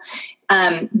also.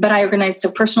 But I organize,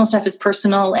 so personal stuff is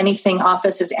personal. Anything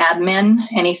office is admin.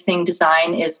 Anything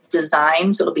design is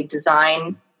design. So it'll be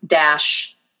design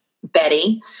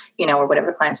 -Betty, or whatever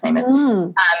the client's name is.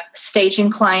 Staging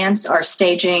clients are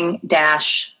staging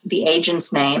 - the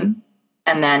agent's name,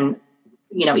 and then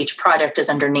each project is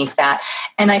underneath that.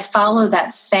 And I follow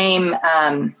that same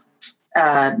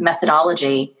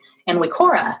methodology in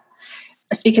Wecora.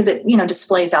 It's because it,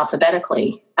 displays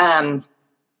alphabetically.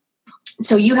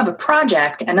 So you have a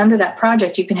project, and under that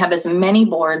project, you can have as many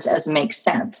boards as makes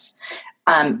sense.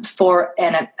 For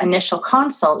an initial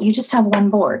consult, you just have one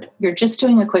board. You're just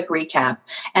doing a quick recap.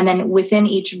 And then within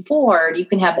each board, you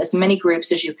can have as many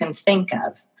groups as you can think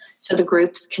of. So the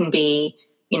groups can be,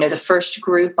 the first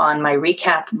group on my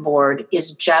recap board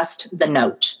is just the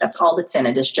note. That's all that's in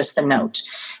it, is just the note.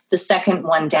 The second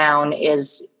one down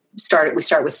is we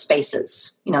start with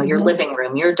spaces, your living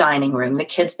room, your dining room, the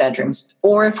kids' bedrooms.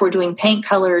 Or if we're doing paint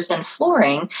colors and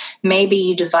flooring, maybe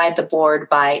you divide the board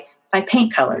by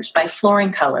paint colors, by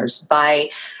flooring colors, by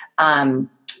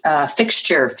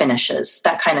fixture finishes,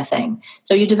 that kind of thing.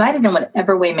 So you divide it in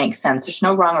whatever way makes sense. There's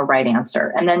no wrong or right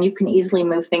answer. And then you can easily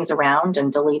move things around,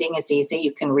 and deleting is easy.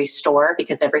 You can restore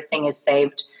because everything is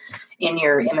saved in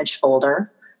your image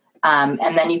folder.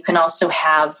 And then you can also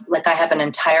have, like I have an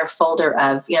entire folder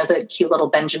of, the cute little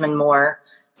Benjamin Moore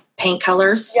paint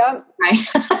colors. Yep. Right?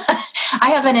 I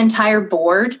have an entire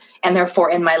board, and therefore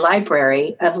in my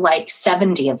library, of like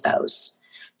 70 of those.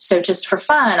 So just for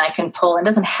fun, I can pull, it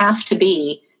doesn't have to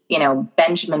be,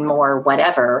 Benjamin Moore,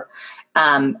 whatever.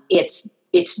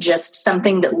 It's just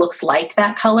something that looks like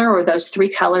that color or those three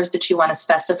colors that you want to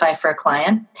specify for a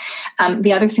client.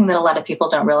 The other thing that a lot of people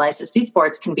don't realize is these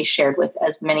boards can be shared with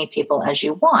as many people as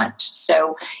you want.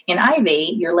 So in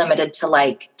Ivy, you're limited to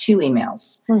like 2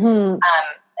 emails. Mm-hmm.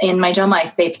 In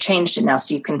MyDoma, they've changed it now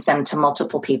so you can send to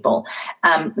multiple people.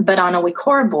 But on a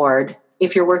Wecora board,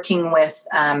 if you're working with,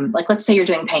 let's say you're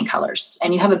doing paint colors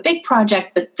and you have a big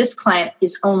project, but this client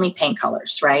is only paint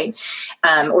colors, right?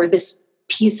 Or this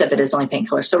piece of it is only paint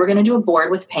colors. So we're going to do a board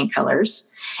with paint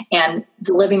colors, and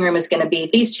the living room is going to be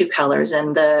these 2 colors,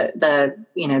 and the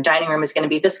dining room is going to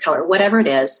be this color, whatever it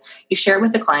is. You share it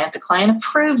with the client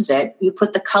approves it. You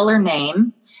put the color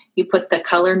name, you put the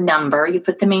color number, you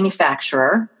put the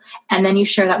manufacturer, and then you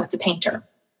share that with the painter.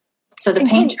 So the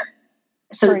painter,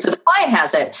 so the client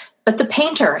has it, but the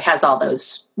painter has all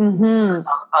those,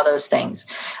 all those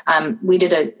things. We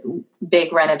did a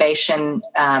big renovation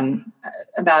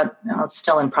it's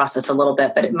still in process a little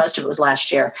bit, but most of it was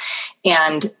last year.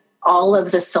 And all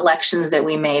of the selections that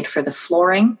we made for the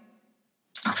flooring,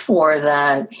 for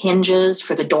the hinges,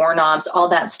 for the doorknobs, all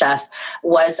that stuff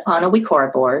was on a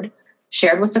Wecora board,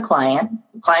 shared with the client.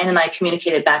 The client and I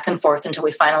communicated back and forth until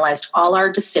we finalized all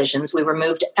our decisions. We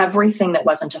removed everything that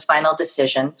wasn't a final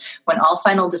decision. When all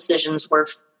final decisions were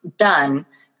done,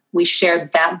 we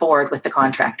shared that board with the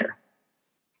contractor.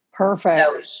 Perfect.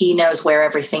 So he knows where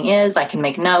everything is. I can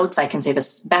make notes. I can say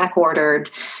this is back ordered,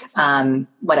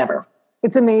 whatever.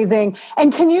 It's amazing.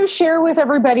 And can you share with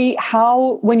everybody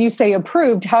how, when you say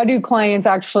approved, how do clients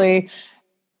actually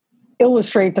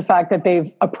illustrate the fact that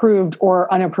they've approved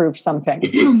or unapproved something?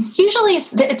 Usually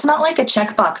it's not like a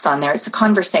checkbox on there. It's a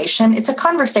conversation. It's a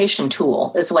conversation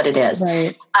tool is what it is.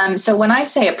 Right. So when I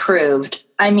say approved,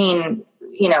 I mean,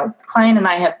 client and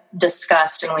I have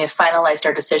discussed and we have finalized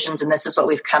our decisions, and this is what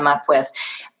we've come up with.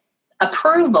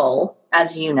 Approval,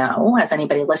 as you know, as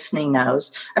anybody listening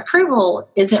knows, approval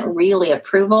isn't really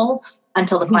approval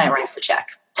until the client writes the check.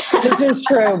 This is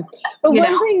true. But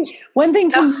one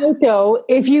thing to note though,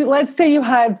 if let's say you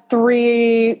had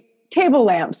 3 table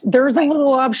lamps, there's a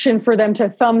little option for them to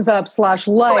thumbs up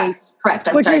 /like, correct.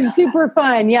 Which is super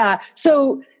fun. Yeah.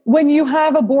 So when you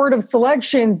have a board of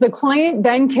selections, the client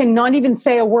then can not even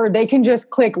say a word. They can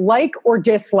just click like or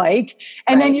dislike,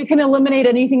 and then you can eliminate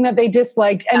anything that they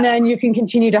disliked, and then you can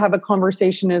continue to have a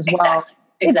conversation as well.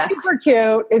 Exactly. It's super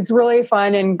cute. It's really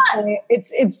fun, and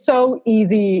it's so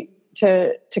easy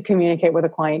to communicate with a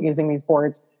client using these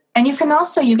boards. And you can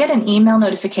also, you get an email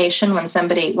notification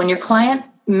when your client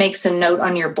makes a note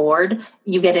on your board,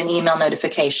 you get an email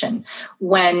notification.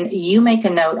 When you make a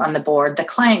note on the board, the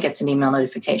client gets an email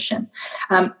notification.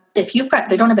 If you've got,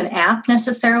 they don't have an app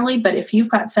necessarily, but if you've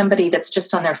got somebody that's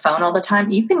just on their phone all the time,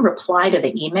 you can reply to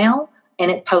the email and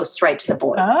it posts right to the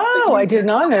board. Oh, I did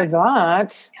not know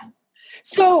that. Yeah.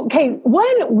 So, okay,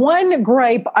 one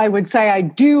gripe I would say I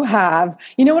do have,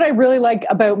 what I really like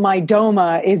about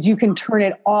MyDoma is you can turn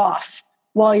it off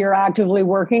while you're actively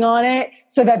working on it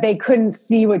so that they couldn't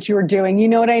see what you were doing. You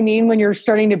know what I mean? When you're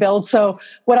starting to build. So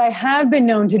what I have been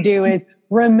known to do is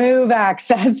remove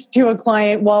access to a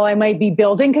client while I might be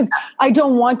building, because I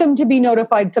don't want them to be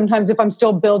notified sometimes if I'm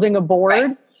still building a board.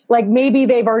 Right. Like maybe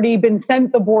they've already been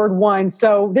sent the board once.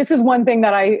 So this is one thing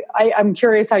that I'm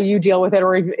curious how you deal with it,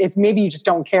 or if maybe you just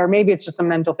don't care. Maybe it's just a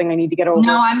mental thing I need to get over.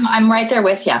 No, I'm right there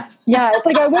with you. Yeah, it's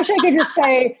like I wish I could just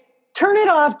say, turn it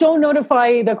off. Don't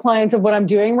notify the clients of what I'm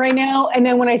doing right now. And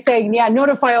then when I say, yeah,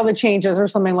 notify all the changes or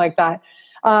something like that.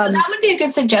 So that would be a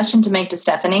good suggestion to make to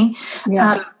Stephanie,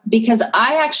 because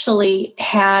I actually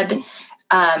had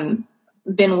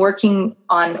been working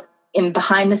in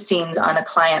behind the scenes on a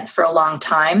client for a long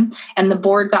time, and the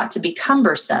board got to be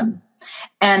cumbersome.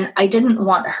 And I didn't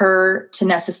want her to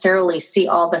necessarily see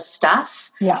all the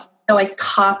stuff. Yeah. So I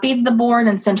copied the board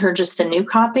and sent her just the new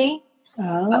copy.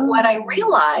 Oh. But what I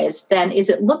realized then is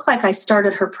it looked like I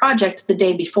started her project the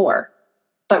day before,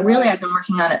 but really I've been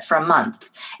working on it for a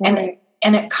month. Right.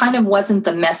 And it kind of wasn't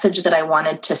the message that I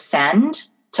wanted to send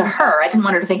to her. I didn't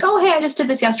want her to think, oh, hey, I just did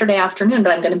this yesterday afternoon,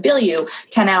 but I'm going to bill you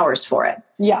 10 hours for it.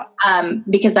 Yeah.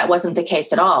 Because that wasn't the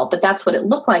case at all. But that's what it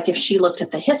looked like if she looked at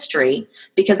the history,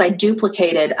 because I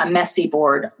duplicated a messy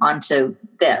board onto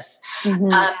this.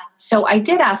 Mm-hmm. So I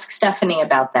did ask Stephanie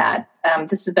about that.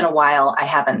 This has been a while. I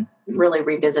haven't really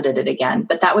revisited it again,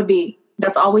 but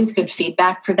that's always good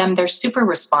feedback for them. They're super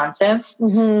responsive.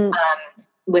 Mm-hmm.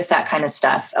 With that kind of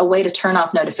stuff. A way to turn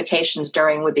off notifications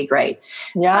during would be great.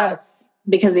 Yes.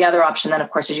 Because the other option then, of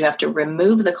course, is you have to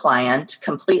remove the client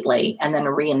completely and then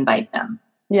re-invite them.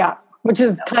 Yeah. Which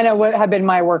is kind of what had been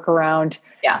my workaround.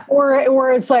 Yeah.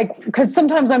 Or it's like, because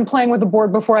sometimes I'm playing with the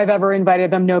board before I've ever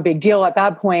invited them, no big deal at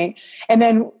that point. And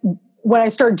then when I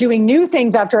start doing new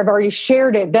things after I've already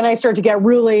shared it, then I start to get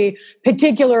really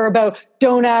particular about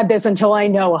don't add this until I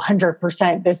know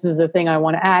 100% this is the thing I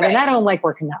want to add. Right. And I don't like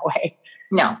working that way.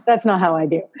 No. That's not how I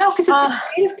do. No, because it's a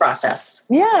creative process.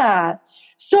 Yeah.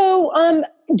 So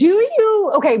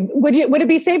would it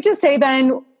be safe to say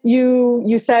then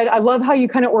you said, I love how you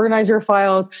kind of organize your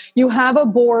files. You have a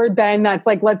board then that's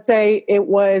like, let's say it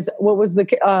was, what was the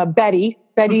Betty's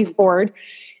mm-hmm. board.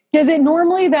 Does it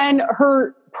normally then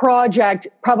her project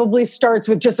probably starts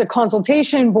with just a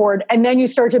consultation board and then you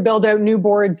start to build out new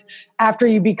boards after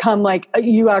you become like,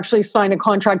 you actually sign a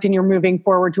contract and you're moving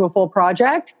forward to a full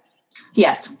project?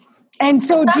 Yes. And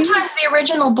so sometimes the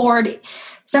original board,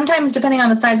 sometimes depending on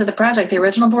the size of the project, the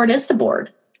original board is the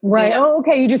board. Right. Oh,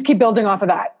 okay. You just keep building off of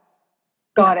that.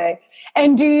 Got it.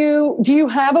 And do you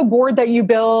have a board that you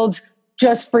build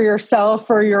just for yourself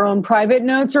for your own private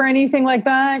notes or anything like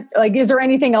that? Like, is there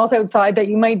anything else outside that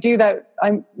you might do that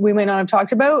we might not have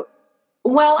talked about?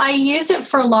 Well, I use it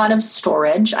for a lot of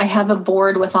storage. I have a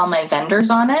board with all my vendors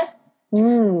on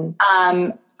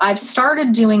it. I've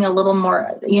started doing a little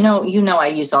more, I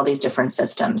use all these different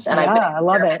systems and I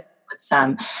love it. With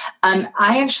some.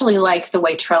 I actually like the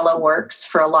way Trello works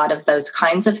for a lot of those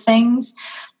kinds of things.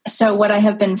 So what I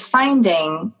have been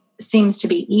finding seems to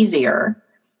be easier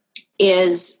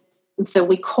is the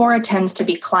Wecora tends to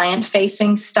be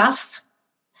client-facing stuff.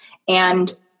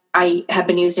 And I have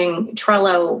been using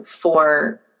Trello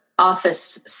for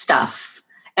office stuff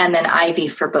and then Ivy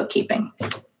for bookkeeping.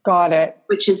 Got it.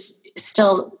 Which is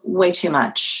still way too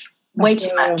much.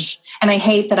 And I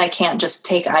hate that I can't just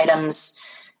take items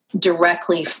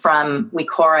directly from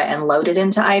Wecora and load it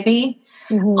into Ivy.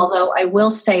 Mm-hmm. Although I will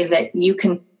say that you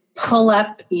can pull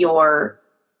up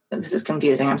this is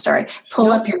confusing, I'm sorry.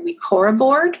 Pull up your Wecora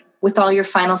board with all your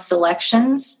final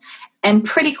selections and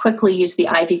pretty quickly use the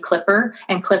Ivy clipper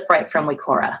and clip right from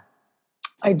Wecora.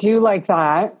 I do like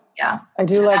that. Yeah. I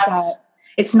do like that.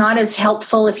 It's not as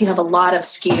helpful if you have a lot of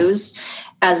SKUs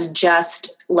as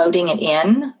just loading it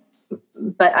in,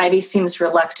 but Ivy seems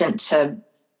reluctant to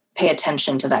pay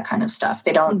attention to that kind of stuff.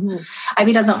 They don't, mm-hmm.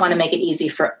 Ivy doesn't want to make it easy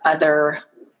for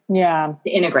to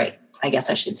integrate, I guess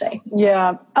I should say.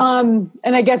 Yeah. And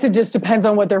I guess it just depends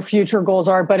on what their future goals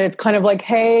are, but it's kind of like,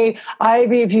 hey,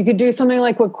 Ivy, if you could do something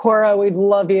like Wecora, we'd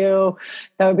love you.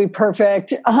 That would be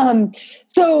perfect.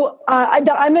 So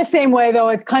I'm the same way though.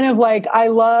 It's kind of like, I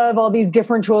love all these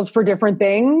different tools for different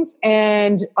things.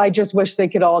 And I just wish they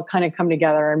could all kind of come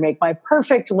together and make my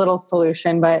perfect little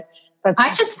solution. But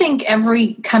I just think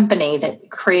every company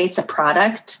that creates a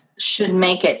product should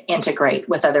make it integrate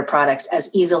with other products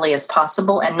as easily as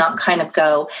possible and not kind of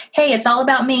go, hey, it's all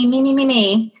about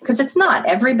me, because it's not.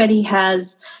 Everybody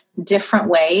has different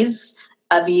ways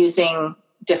of using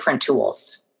different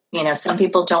tools. Some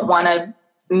people don't want to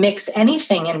mix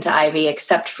anything into Ivy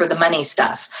except for the money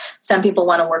stuff. Some people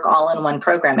want to work all in one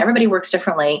program. Everybody works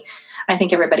differently. I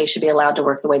think everybody should be allowed to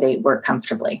work the way they work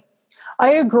comfortably.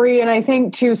 I agree. And I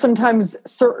think too, sometimes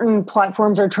certain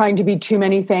platforms are trying to be too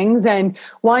many things. And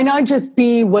why not just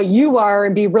be what you are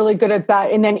and be really good at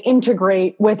that and then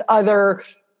integrate with other,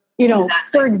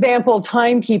 exactly. For example,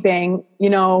 timekeeping,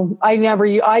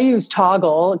 I use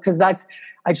Toggl because I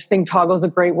just think Toggl is a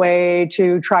great way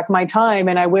to track my time.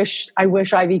 And I wish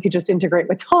Ivy could just integrate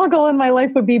with Toggl and my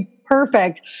life would be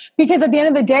perfect because at the end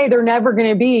of the day, they're never going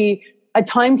to be a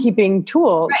timekeeping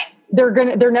tool. Right.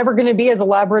 they're never going to be as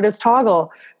elaborate as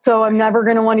Toggle. So I'm never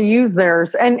going to want to use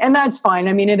theirs. And that's fine.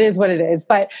 I mean, it is what it is.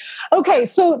 But okay,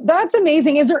 so that's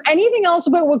amazing. Is there anything else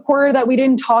about Wicquora that we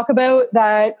didn't talk about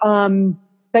that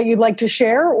that you'd like to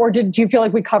share, or do you feel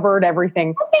like we covered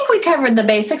everything? I think we covered the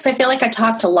basics. I feel like I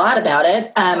talked a lot about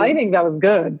it. I think that was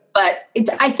good. But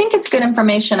I think it's good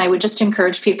information. I would just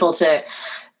encourage people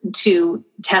to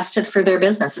test it for their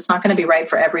business. It's not going to be right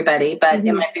for everybody, but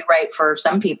it might be right for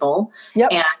some people.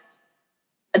 Yep.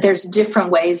 And there's different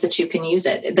ways that you can use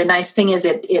it. The nice thing is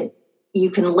you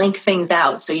can link things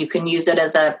out, so you can use it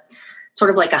as a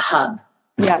sort of like a hub.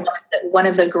 Yes. One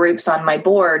of the groups on my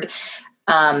board,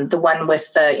 the one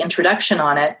with the introduction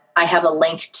on it, I have a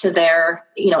link to their,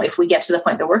 if we get to the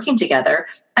point they're working together,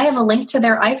 I have a link to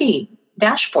their Ivy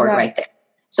dashboard right there.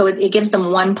 So it gives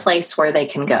them one place where they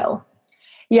can go.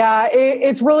 Yeah,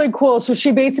 it's really cool. So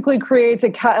she basically creates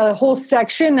a whole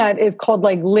section that is called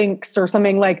like links or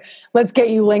something, like let's get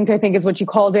you linked, I think is what you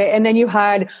called it. And then you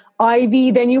had Ivy,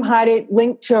 then you had it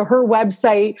linked to her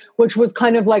website, which was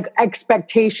kind of like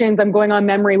expectations. I'm going on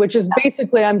memory, which is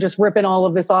basically, I'm just ripping all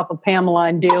of this off of Pamela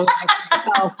and doing it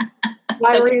myself.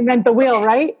 Why reinvent the wheel,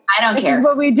 right? I don't care. This is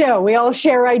what we do. We all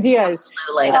share ideas.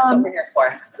 Absolutely. That's what we're here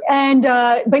for. And,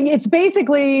 but it's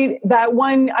basically that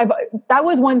one, that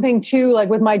was one thing too, like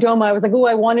with Mydoma, I was like, oh,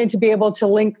 I wanted to be able to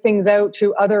link things out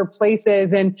to other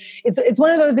places. And it's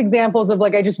one of those examples of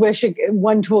like, I just wish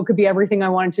one tool could be everything I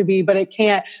want it to be, but it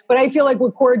can't. But I feel like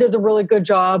Wicquora does a really good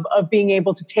job of being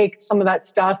able to take some of that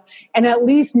stuff and at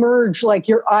least merge like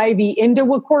your Ivy into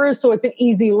Wicquora. So it's an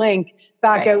easy link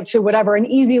back out to whatever, an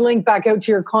easy link back out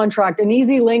to your contract, an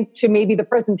easy link to maybe the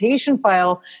presentation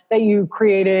file that you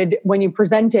created when you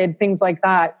presented, things like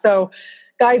that. So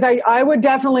guys, I would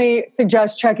definitely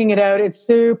suggest checking it out. It's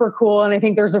super cool. And I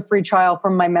think there's a free trial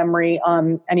from my memory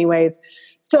anyways.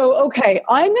 So, okay,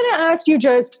 I'm going to ask you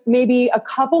just maybe a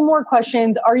couple more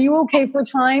questions. Are you okay for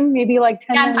time? Maybe like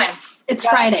 10 minutes? I'm fine. It's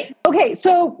Friday. Okay,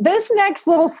 so this next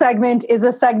little segment is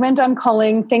a segment I'm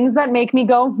calling Things That Make Me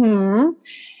Go,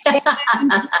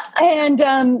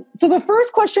 And so the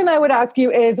first question I would ask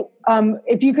you is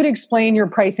if you could explain your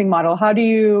pricing model. How do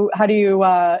you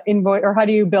invoice, or how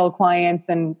do you bill clients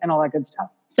and all that good stuff?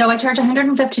 So I charge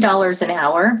 $150 an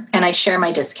hour and I share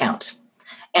my discount.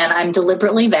 And I'm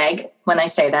deliberately vague when I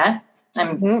say that.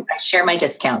 I share my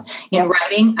discount. In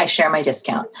writing, I share my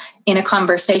discount. In a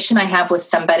conversation I have with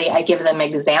somebody, I give them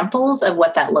examples of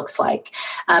what that looks like.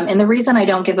 And the reason I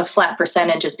don't give a flat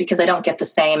percentage is because I don't get the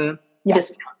same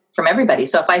discount from everybody.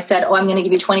 So if I said, I'm going to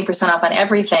give you 20% off on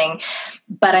everything,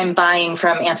 but I'm buying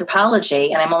from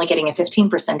Anthropologie and I'm only getting a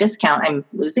 15% discount, I'm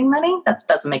losing money? That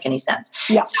doesn't make any sense.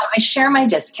 Yeah. So I share my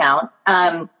discount.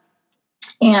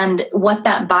 And what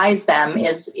that buys them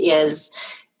is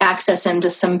access into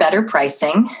some better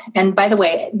pricing. And by the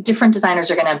way, different designers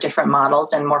are going to have different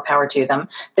models, and more power to them.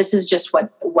 This is just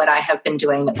what I have been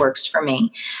doing that works for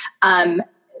me.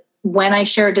 When I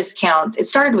share a discount, it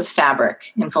started with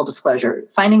fabric, in full disclosure.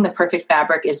 Finding the perfect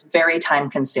fabric is very time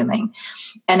consuming.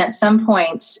 And at some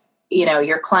point,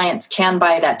 your clients can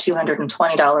buy that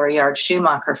 $220 a yard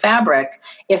Schumacher fabric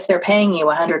if they're paying you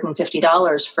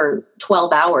 $150 for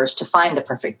 12 hours to find the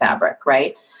perfect fabric,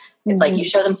 right? It's like you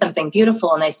show them something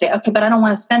beautiful and they say, okay, but I don't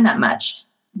want to spend that much.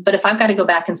 But if I've got to go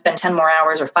back and spend 10 more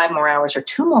hours or 5 more hours or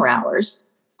 2 more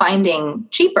hours finding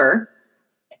cheaper,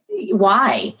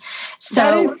 why? So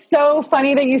that is so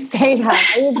funny that you say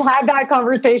that. I've had that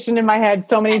conversation in my head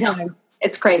so many times.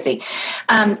 It's crazy.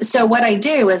 So what I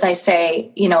do is I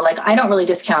say, I don't really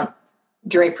discount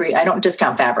drapery. I don't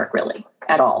discount fabric really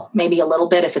at all. Maybe a little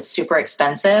bit if it's super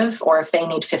expensive or if they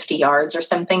need 50 yards or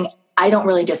something. I don't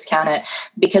really discount it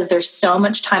because there's so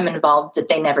much time involved that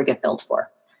they never get billed for.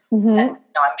 And,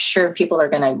 I'm sure people are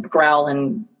going to growl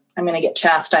and I'm going to get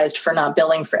chastised for not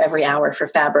billing for every hour for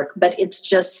fabric. But it's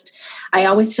just, I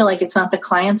always feel like it's not the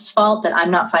client's fault that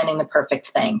I'm not finding the perfect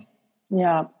thing.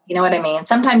 Yeah. You know what I mean?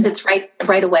 Sometimes it's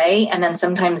right away. And then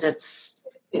sometimes it's,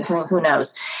 who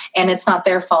knows? And it's not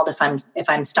their fault if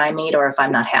I'm stymied or if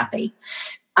I'm not happy.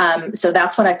 So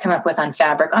that's what I've come up with on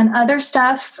fabric. On other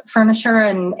stuff, furniture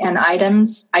and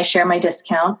items, I share my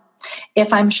discount.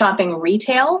 If I'm shopping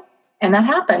retail, and that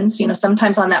happens,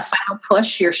 sometimes on that final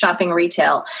push, you're shopping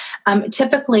retail.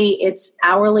 Typically, it's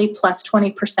hourly plus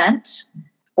 20%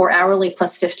 or hourly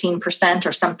plus 15%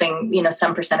 or something,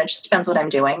 some percentage. Just depends what I'm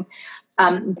doing.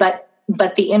 But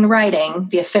the in writing,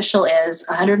 the official is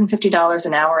 $150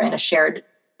 an hour and a shared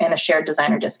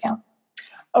designer discount.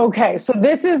 Okay, so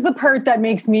this is the part that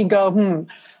makes me go,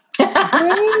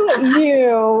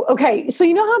 Okay, so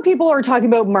you know how people are talking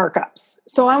about markups.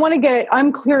 So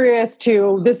I'm curious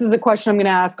this is a question I'm going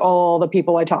to ask all the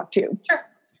people I talk to. Sure.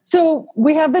 So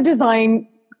we have the design,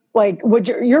 like what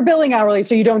you're billing hourly,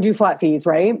 so you don't do flat fees,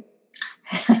 right?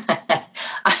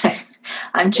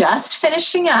 I'm just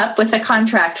finishing up with a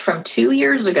contract from 2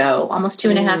 years ago, almost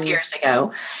 2.5 years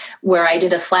ago, where I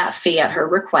did a flat fee at her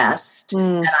request,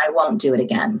 and I won't do it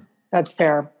again. That's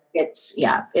fair.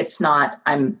 It's not,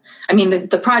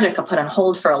 the project I'll put on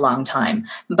hold for a long time,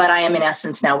 but I am in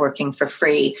essence now working for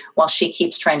free while she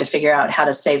keeps trying to figure out how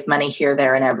to save money here,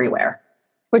 there, and everywhere.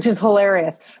 Which is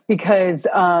hilarious because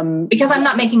I'm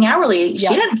not making hourly.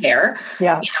 She doesn't care.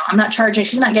 Yeah. I'm not charging.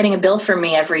 She's not getting a bill from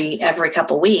me every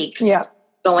couple weeks. Yeah.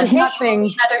 Going, hey,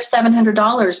 another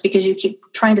 $700 because you keep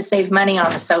trying to save money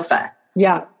on the sofa.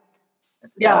 Yeah.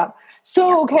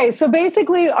 So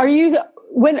basically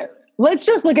let's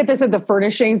just look at this at the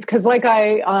furnishings. Cause like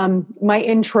my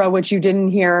intro, which you didn't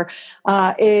hear,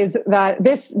 is that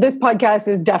this podcast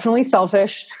is definitely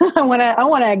selfish. I want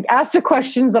to ask the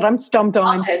questions that I'm stumped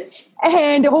on,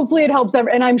 and hopefully it helps.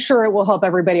 And I'm sure it will help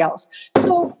everybody else.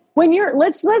 So when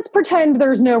let's pretend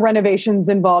there's no renovations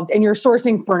involved and you're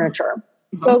sourcing furniture.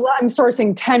 So I'm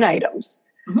sourcing 10 items.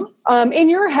 In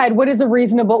your head, what is a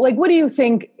reasonable, what do you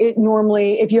think it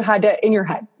normally, if you had to, in your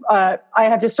head, I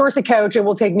have to source a couch, it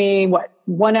will take me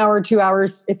 1 hour, 2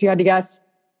 hours, if you had to guess?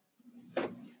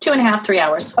 2.5, 3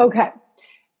 hours. Okay.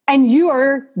 And you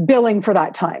are billing for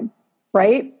that time,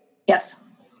 right? Yes.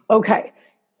 Okay.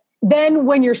 Then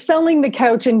when you're selling the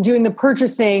couch and doing the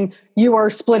purchasing, you are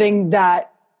splitting that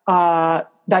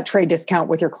trade discount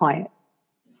with your client.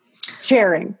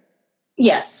 Sharing.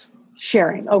 Yes.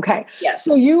 Sharing. Okay. Yes.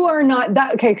 So you are not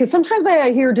that, okay. Cause sometimes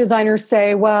I hear designers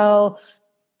say, well,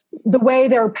 the way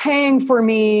they're paying for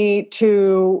me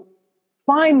to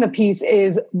find the piece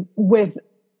is with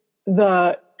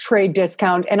the trade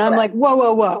discount. And I'm like,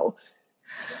 whoa.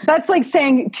 That's like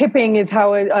saying tipping is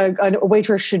how a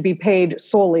waitress should be paid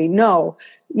solely. No,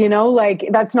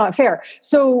 that's not fair.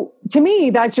 So to me,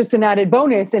 that's just an added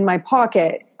bonus in my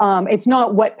pocket. It's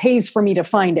not what pays for me to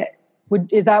find it.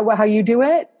 Is that how you do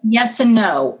it? Yes and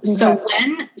no.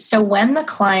 Okay. So when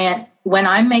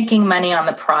I'm making money on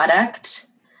the product,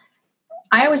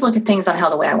 I always look at things on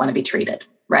the way I want to be treated,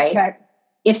 right? Okay.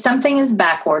 If something is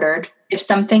back ordered, if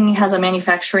something has a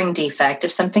manufacturing defect,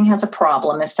 if something has a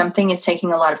problem, if something is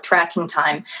taking a lot of tracking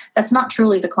time, that's not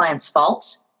truly the client's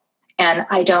fault. And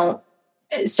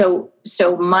so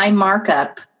my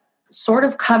markup sort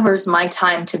of covers my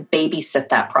time to babysit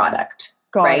that product.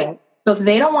 Got it. So if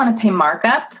they don't want to pay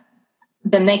markup,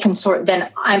 then they can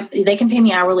they can pay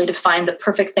me hourly to find the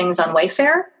perfect things on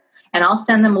Wayfair, and I'll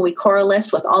send them a Wecora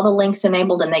list with all the links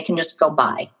enabled, and they can just go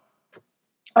buy.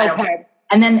 Okay.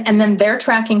 And then they're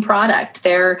tracking product.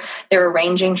 They're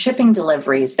arranging shipping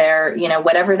deliveries. They're,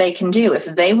 whatever they can do. If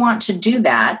they want to do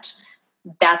that,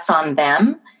 that's on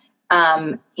them.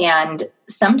 And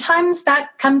sometimes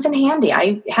that comes in handy.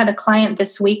 I had a client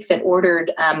this week that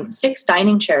ordered 6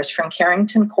 dining chairs from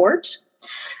Carrington Court,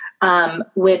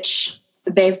 which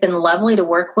they've been lovely to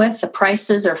work with. The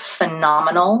prices are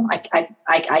phenomenal.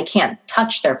 I can't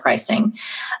touch their pricing.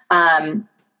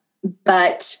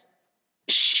 But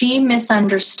she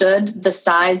misunderstood the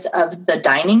size of the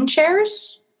dining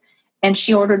chairs, and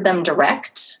she ordered them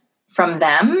direct from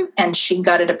them, and she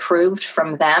got it approved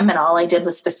from them. And all I did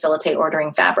was facilitate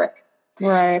ordering fabric.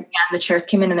 Right. And the chairs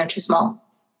came in and they're too small.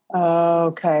 Oh,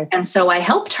 okay. And so I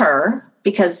helped her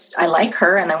because I like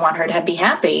her and I want her to be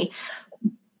happy.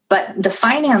 But the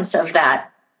finance of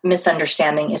that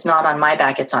misunderstanding is not on my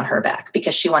back, it's on her back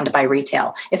because she wanted to buy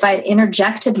retail. If I had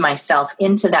interjected myself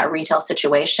into that retail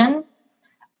situation,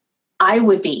 I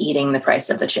would be eating the price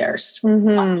of the chairs.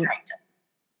 Mm-hmm.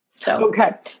 So,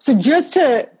 okay. So just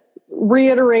to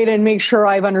reiterate and make sure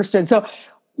I've understood. So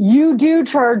you do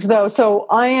charge though. So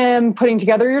I am putting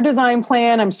together your design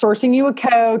plan. I'm sourcing you a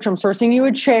couch. I'm sourcing you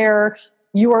a chair.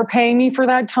 You are paying me for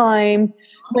that time,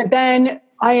 but then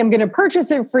I am going to purchase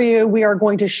it for you. We are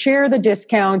going to share the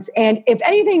discounts. And if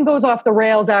anything goes off the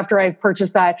rails after I've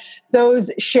purchased that, those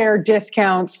shared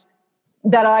discounts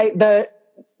that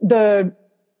the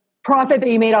profit that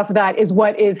you made off of that is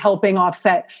what is helping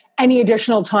offset any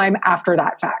additional time after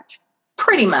that fact.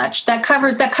 Pretty much. That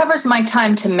covers my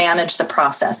time to manage the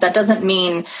process. That doesn't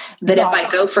mean that if I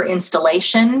go for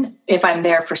installation, if I'm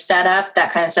there for setup,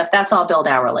 that kind of stuff, that's all billed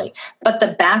hourly. But the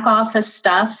back office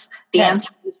stuff, the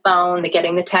answering the phone, the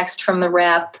getting the text from the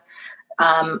rep,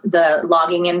 the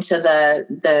logging into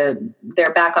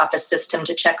their back office system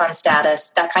to check on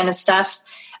status, that kind of stuff.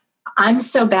 I'm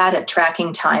so bad at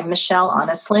tracking time, Michelle,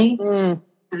 honestly,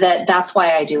 that's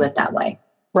why I do it that way.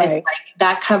 Right. It's like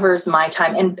that covers my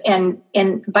time.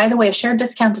 And by the way, a shared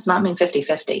discount does not mean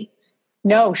 50-50.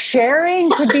 No,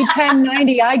 sharing could be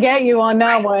 1090. I get you on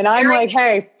that one. I'm like,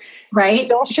 hey, right.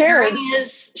 Still sharing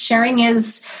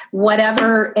is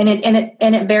whatever. And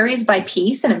it varies by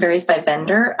piece and it varies by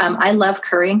vendor. I love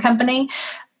Curry and Company.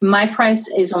 My price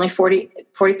is only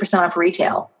 40% off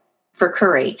retail for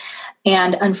Curry.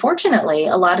 And unfortunately,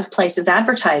 a lot of places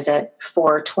advertise it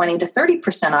for 20 to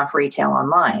 30% off retail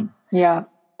online. Yeah.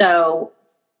 So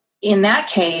in that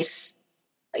case,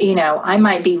 I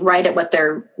might be right at what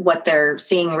they're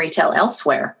seeing retail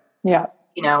elsewhere. Yeah.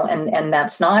 And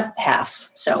that's not half.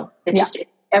 So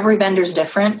every vendor's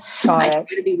different. I try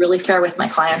to be really fair with my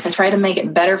clients. I try to make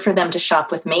it better for them to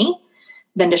shop with me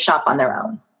than to shop on their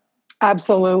own.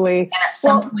 Absolutely. And at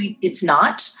some point it's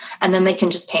not, and then they can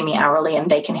just pay me hourly and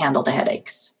they can handle the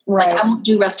headaches. Right. Like I won't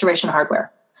do restoration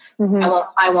hardware. Mm-hmm.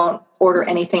 I won't order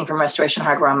anything from Restoration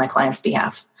Hardware on my client's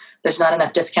behalf. There's not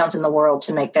enough discounts in the world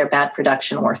to make their bad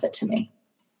production worth it to me.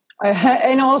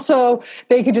 And also,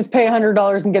 they could just pay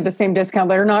 $100 and get the same discount.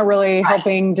 They're not really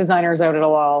helping designers out at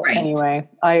all. Right. Anyway,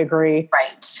 I agree.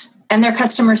 Right. And their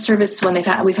customer service,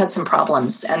 we've had some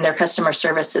problems, and their customer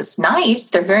service is nice.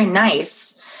 They're very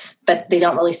nice, but they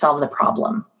don't really solve the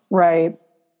problem. Right.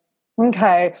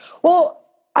 Okay. Well,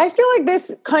 I feel like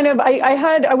this kind of,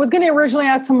 I was going to originally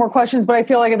ask some more questions, but I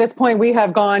feel like at this point we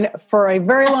have gone for a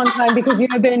very long time because you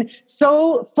have been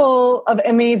so full of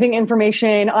amazing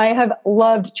information. I have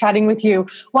loved chatting with you.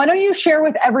 Why don't you share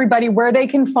with everybody where they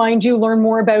can find you, learn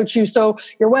more about you? So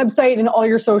your website and all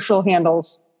your social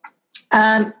handles.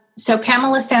 So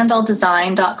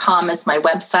PamelaSandalDesign.com is my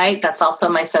website. That's also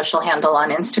my social handle on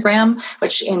Instagram,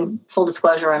 which in full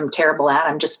disclosure, I'm terrible at.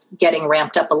 I'm just getting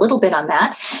ramped up a little bit on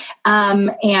that.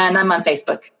 And I'm on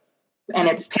Facebook, and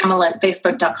it's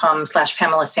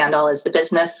Facebook.com/Pamela Sandal is the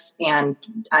business. And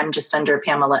I'm just under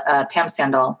Pam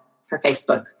Sandal for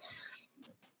Facebook.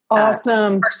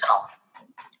 Awesome. Personal.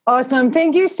 Awesome.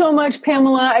 Thank you so much,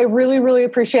 Pamela. I really, really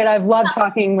appreciate it. I've loved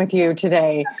talking with you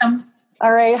today. Welcome.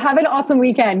 All right. Have an awesome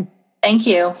weekend. Thank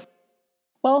you.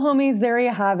 Well, homies, there you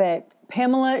have it.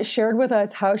 Pamela shared with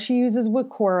us how she uses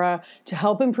Wikora to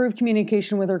help improve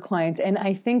communication with her clients. And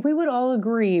I think we would all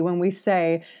agree when we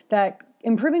say that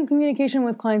improving communication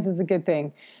with clients is a good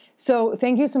thing. So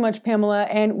thank you so much, Pamela.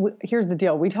 And here's the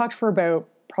deal. We talked for about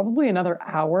probably another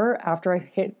hour after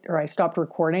I stopped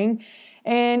recording.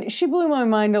 And she blew my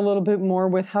mind a little bit more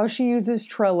with how she uses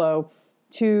Trello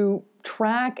to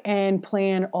track and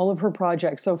plan all of her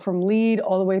projects. So from lead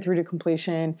all the way through to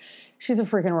completion. She's a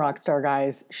freaking rock star,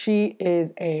 guys. She is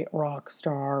a rock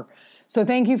star. So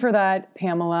thank you for that,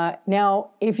 Pamela. Now,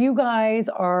 if you guys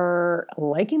are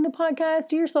liking the podcast,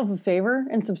 do yourself a favor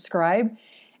and subscribe.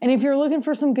 And if you're looking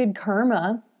for some good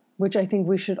karma, which I think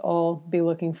we should all be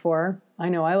looking for, I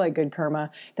know I like good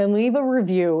karma, then leave a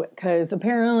review, because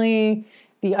apparently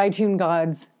the iTunes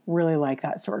gods really like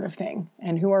that sort of thing.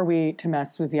 And who are we to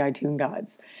mess with the iTunes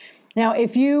gods? Now,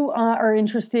 if you are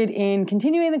interested in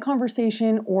continuing the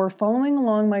conversation or following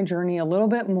along my journey a little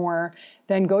bit more,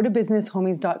 then go to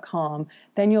businesshomies.com.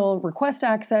 Then you'll request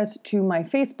access to my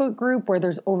Facebook group where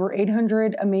there's over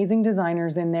 800 amazing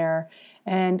designers in there.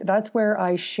 And that's where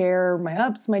I share my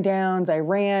ups, my downs, I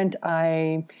rant,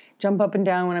 I jump up and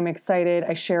down when I'm excited,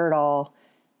 I share it all.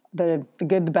 The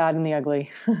good, the bad, and the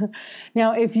ugly.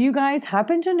 Now, if you guys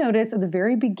happen to notice at the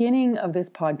very beginning of this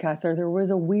podcast, there was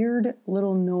a weird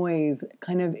little noise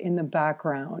kind of in the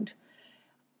background.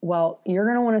 Well, you're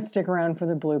going to want to stick around for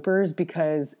the bloopers,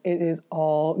 because it is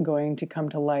all going to come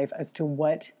to life as to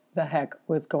what the heck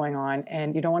was going on.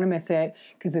 And you don't want to miss it,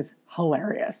 because it's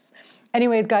hilarious.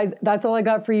 Anyways, guys, that's all I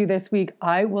got for you this week.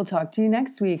 I will talk to you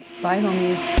next week. Bye,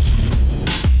 homies.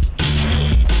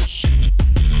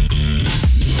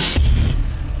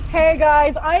 Hey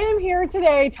guys, I am here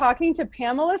today talking to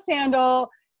Pamela Sandal,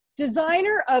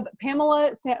 designer of Okay,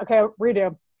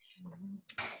 redo.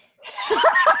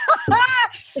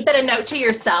 Is that a note to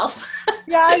yourself?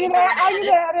 Yeah, I'm gonna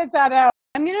edit that out.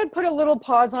 I'm gonna put a little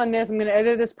pause on this. I'm gonna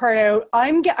edit this part out.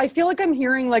 I feel like I'm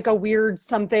hearing like a weird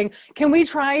something. Can we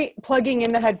try plugging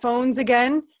in the headphones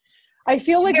again? I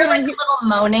feel like you're like a little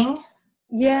moaning.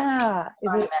 Yeah.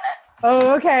 Is it? A minute.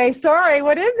 Oh, okay. Sorry.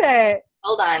 What is it?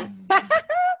 Hold on.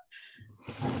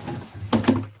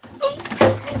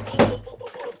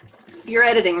 You're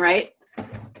editing, right?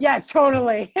 Yes,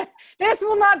 totally. This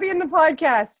will not be in the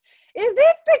podcast. Is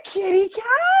it the kitty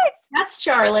cat? That's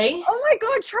Charlie. Oh my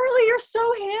God, Charlie, you're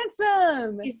so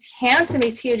handsome. He's handsome.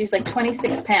 He's huge. He's like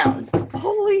 26 pounds.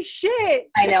 Holy shit.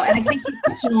 I know. And I think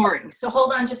he's snoring. So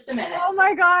hold on just a minute. Oh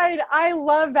my God. I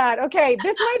love that. Okay.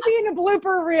 This might be in a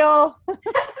blooper reel.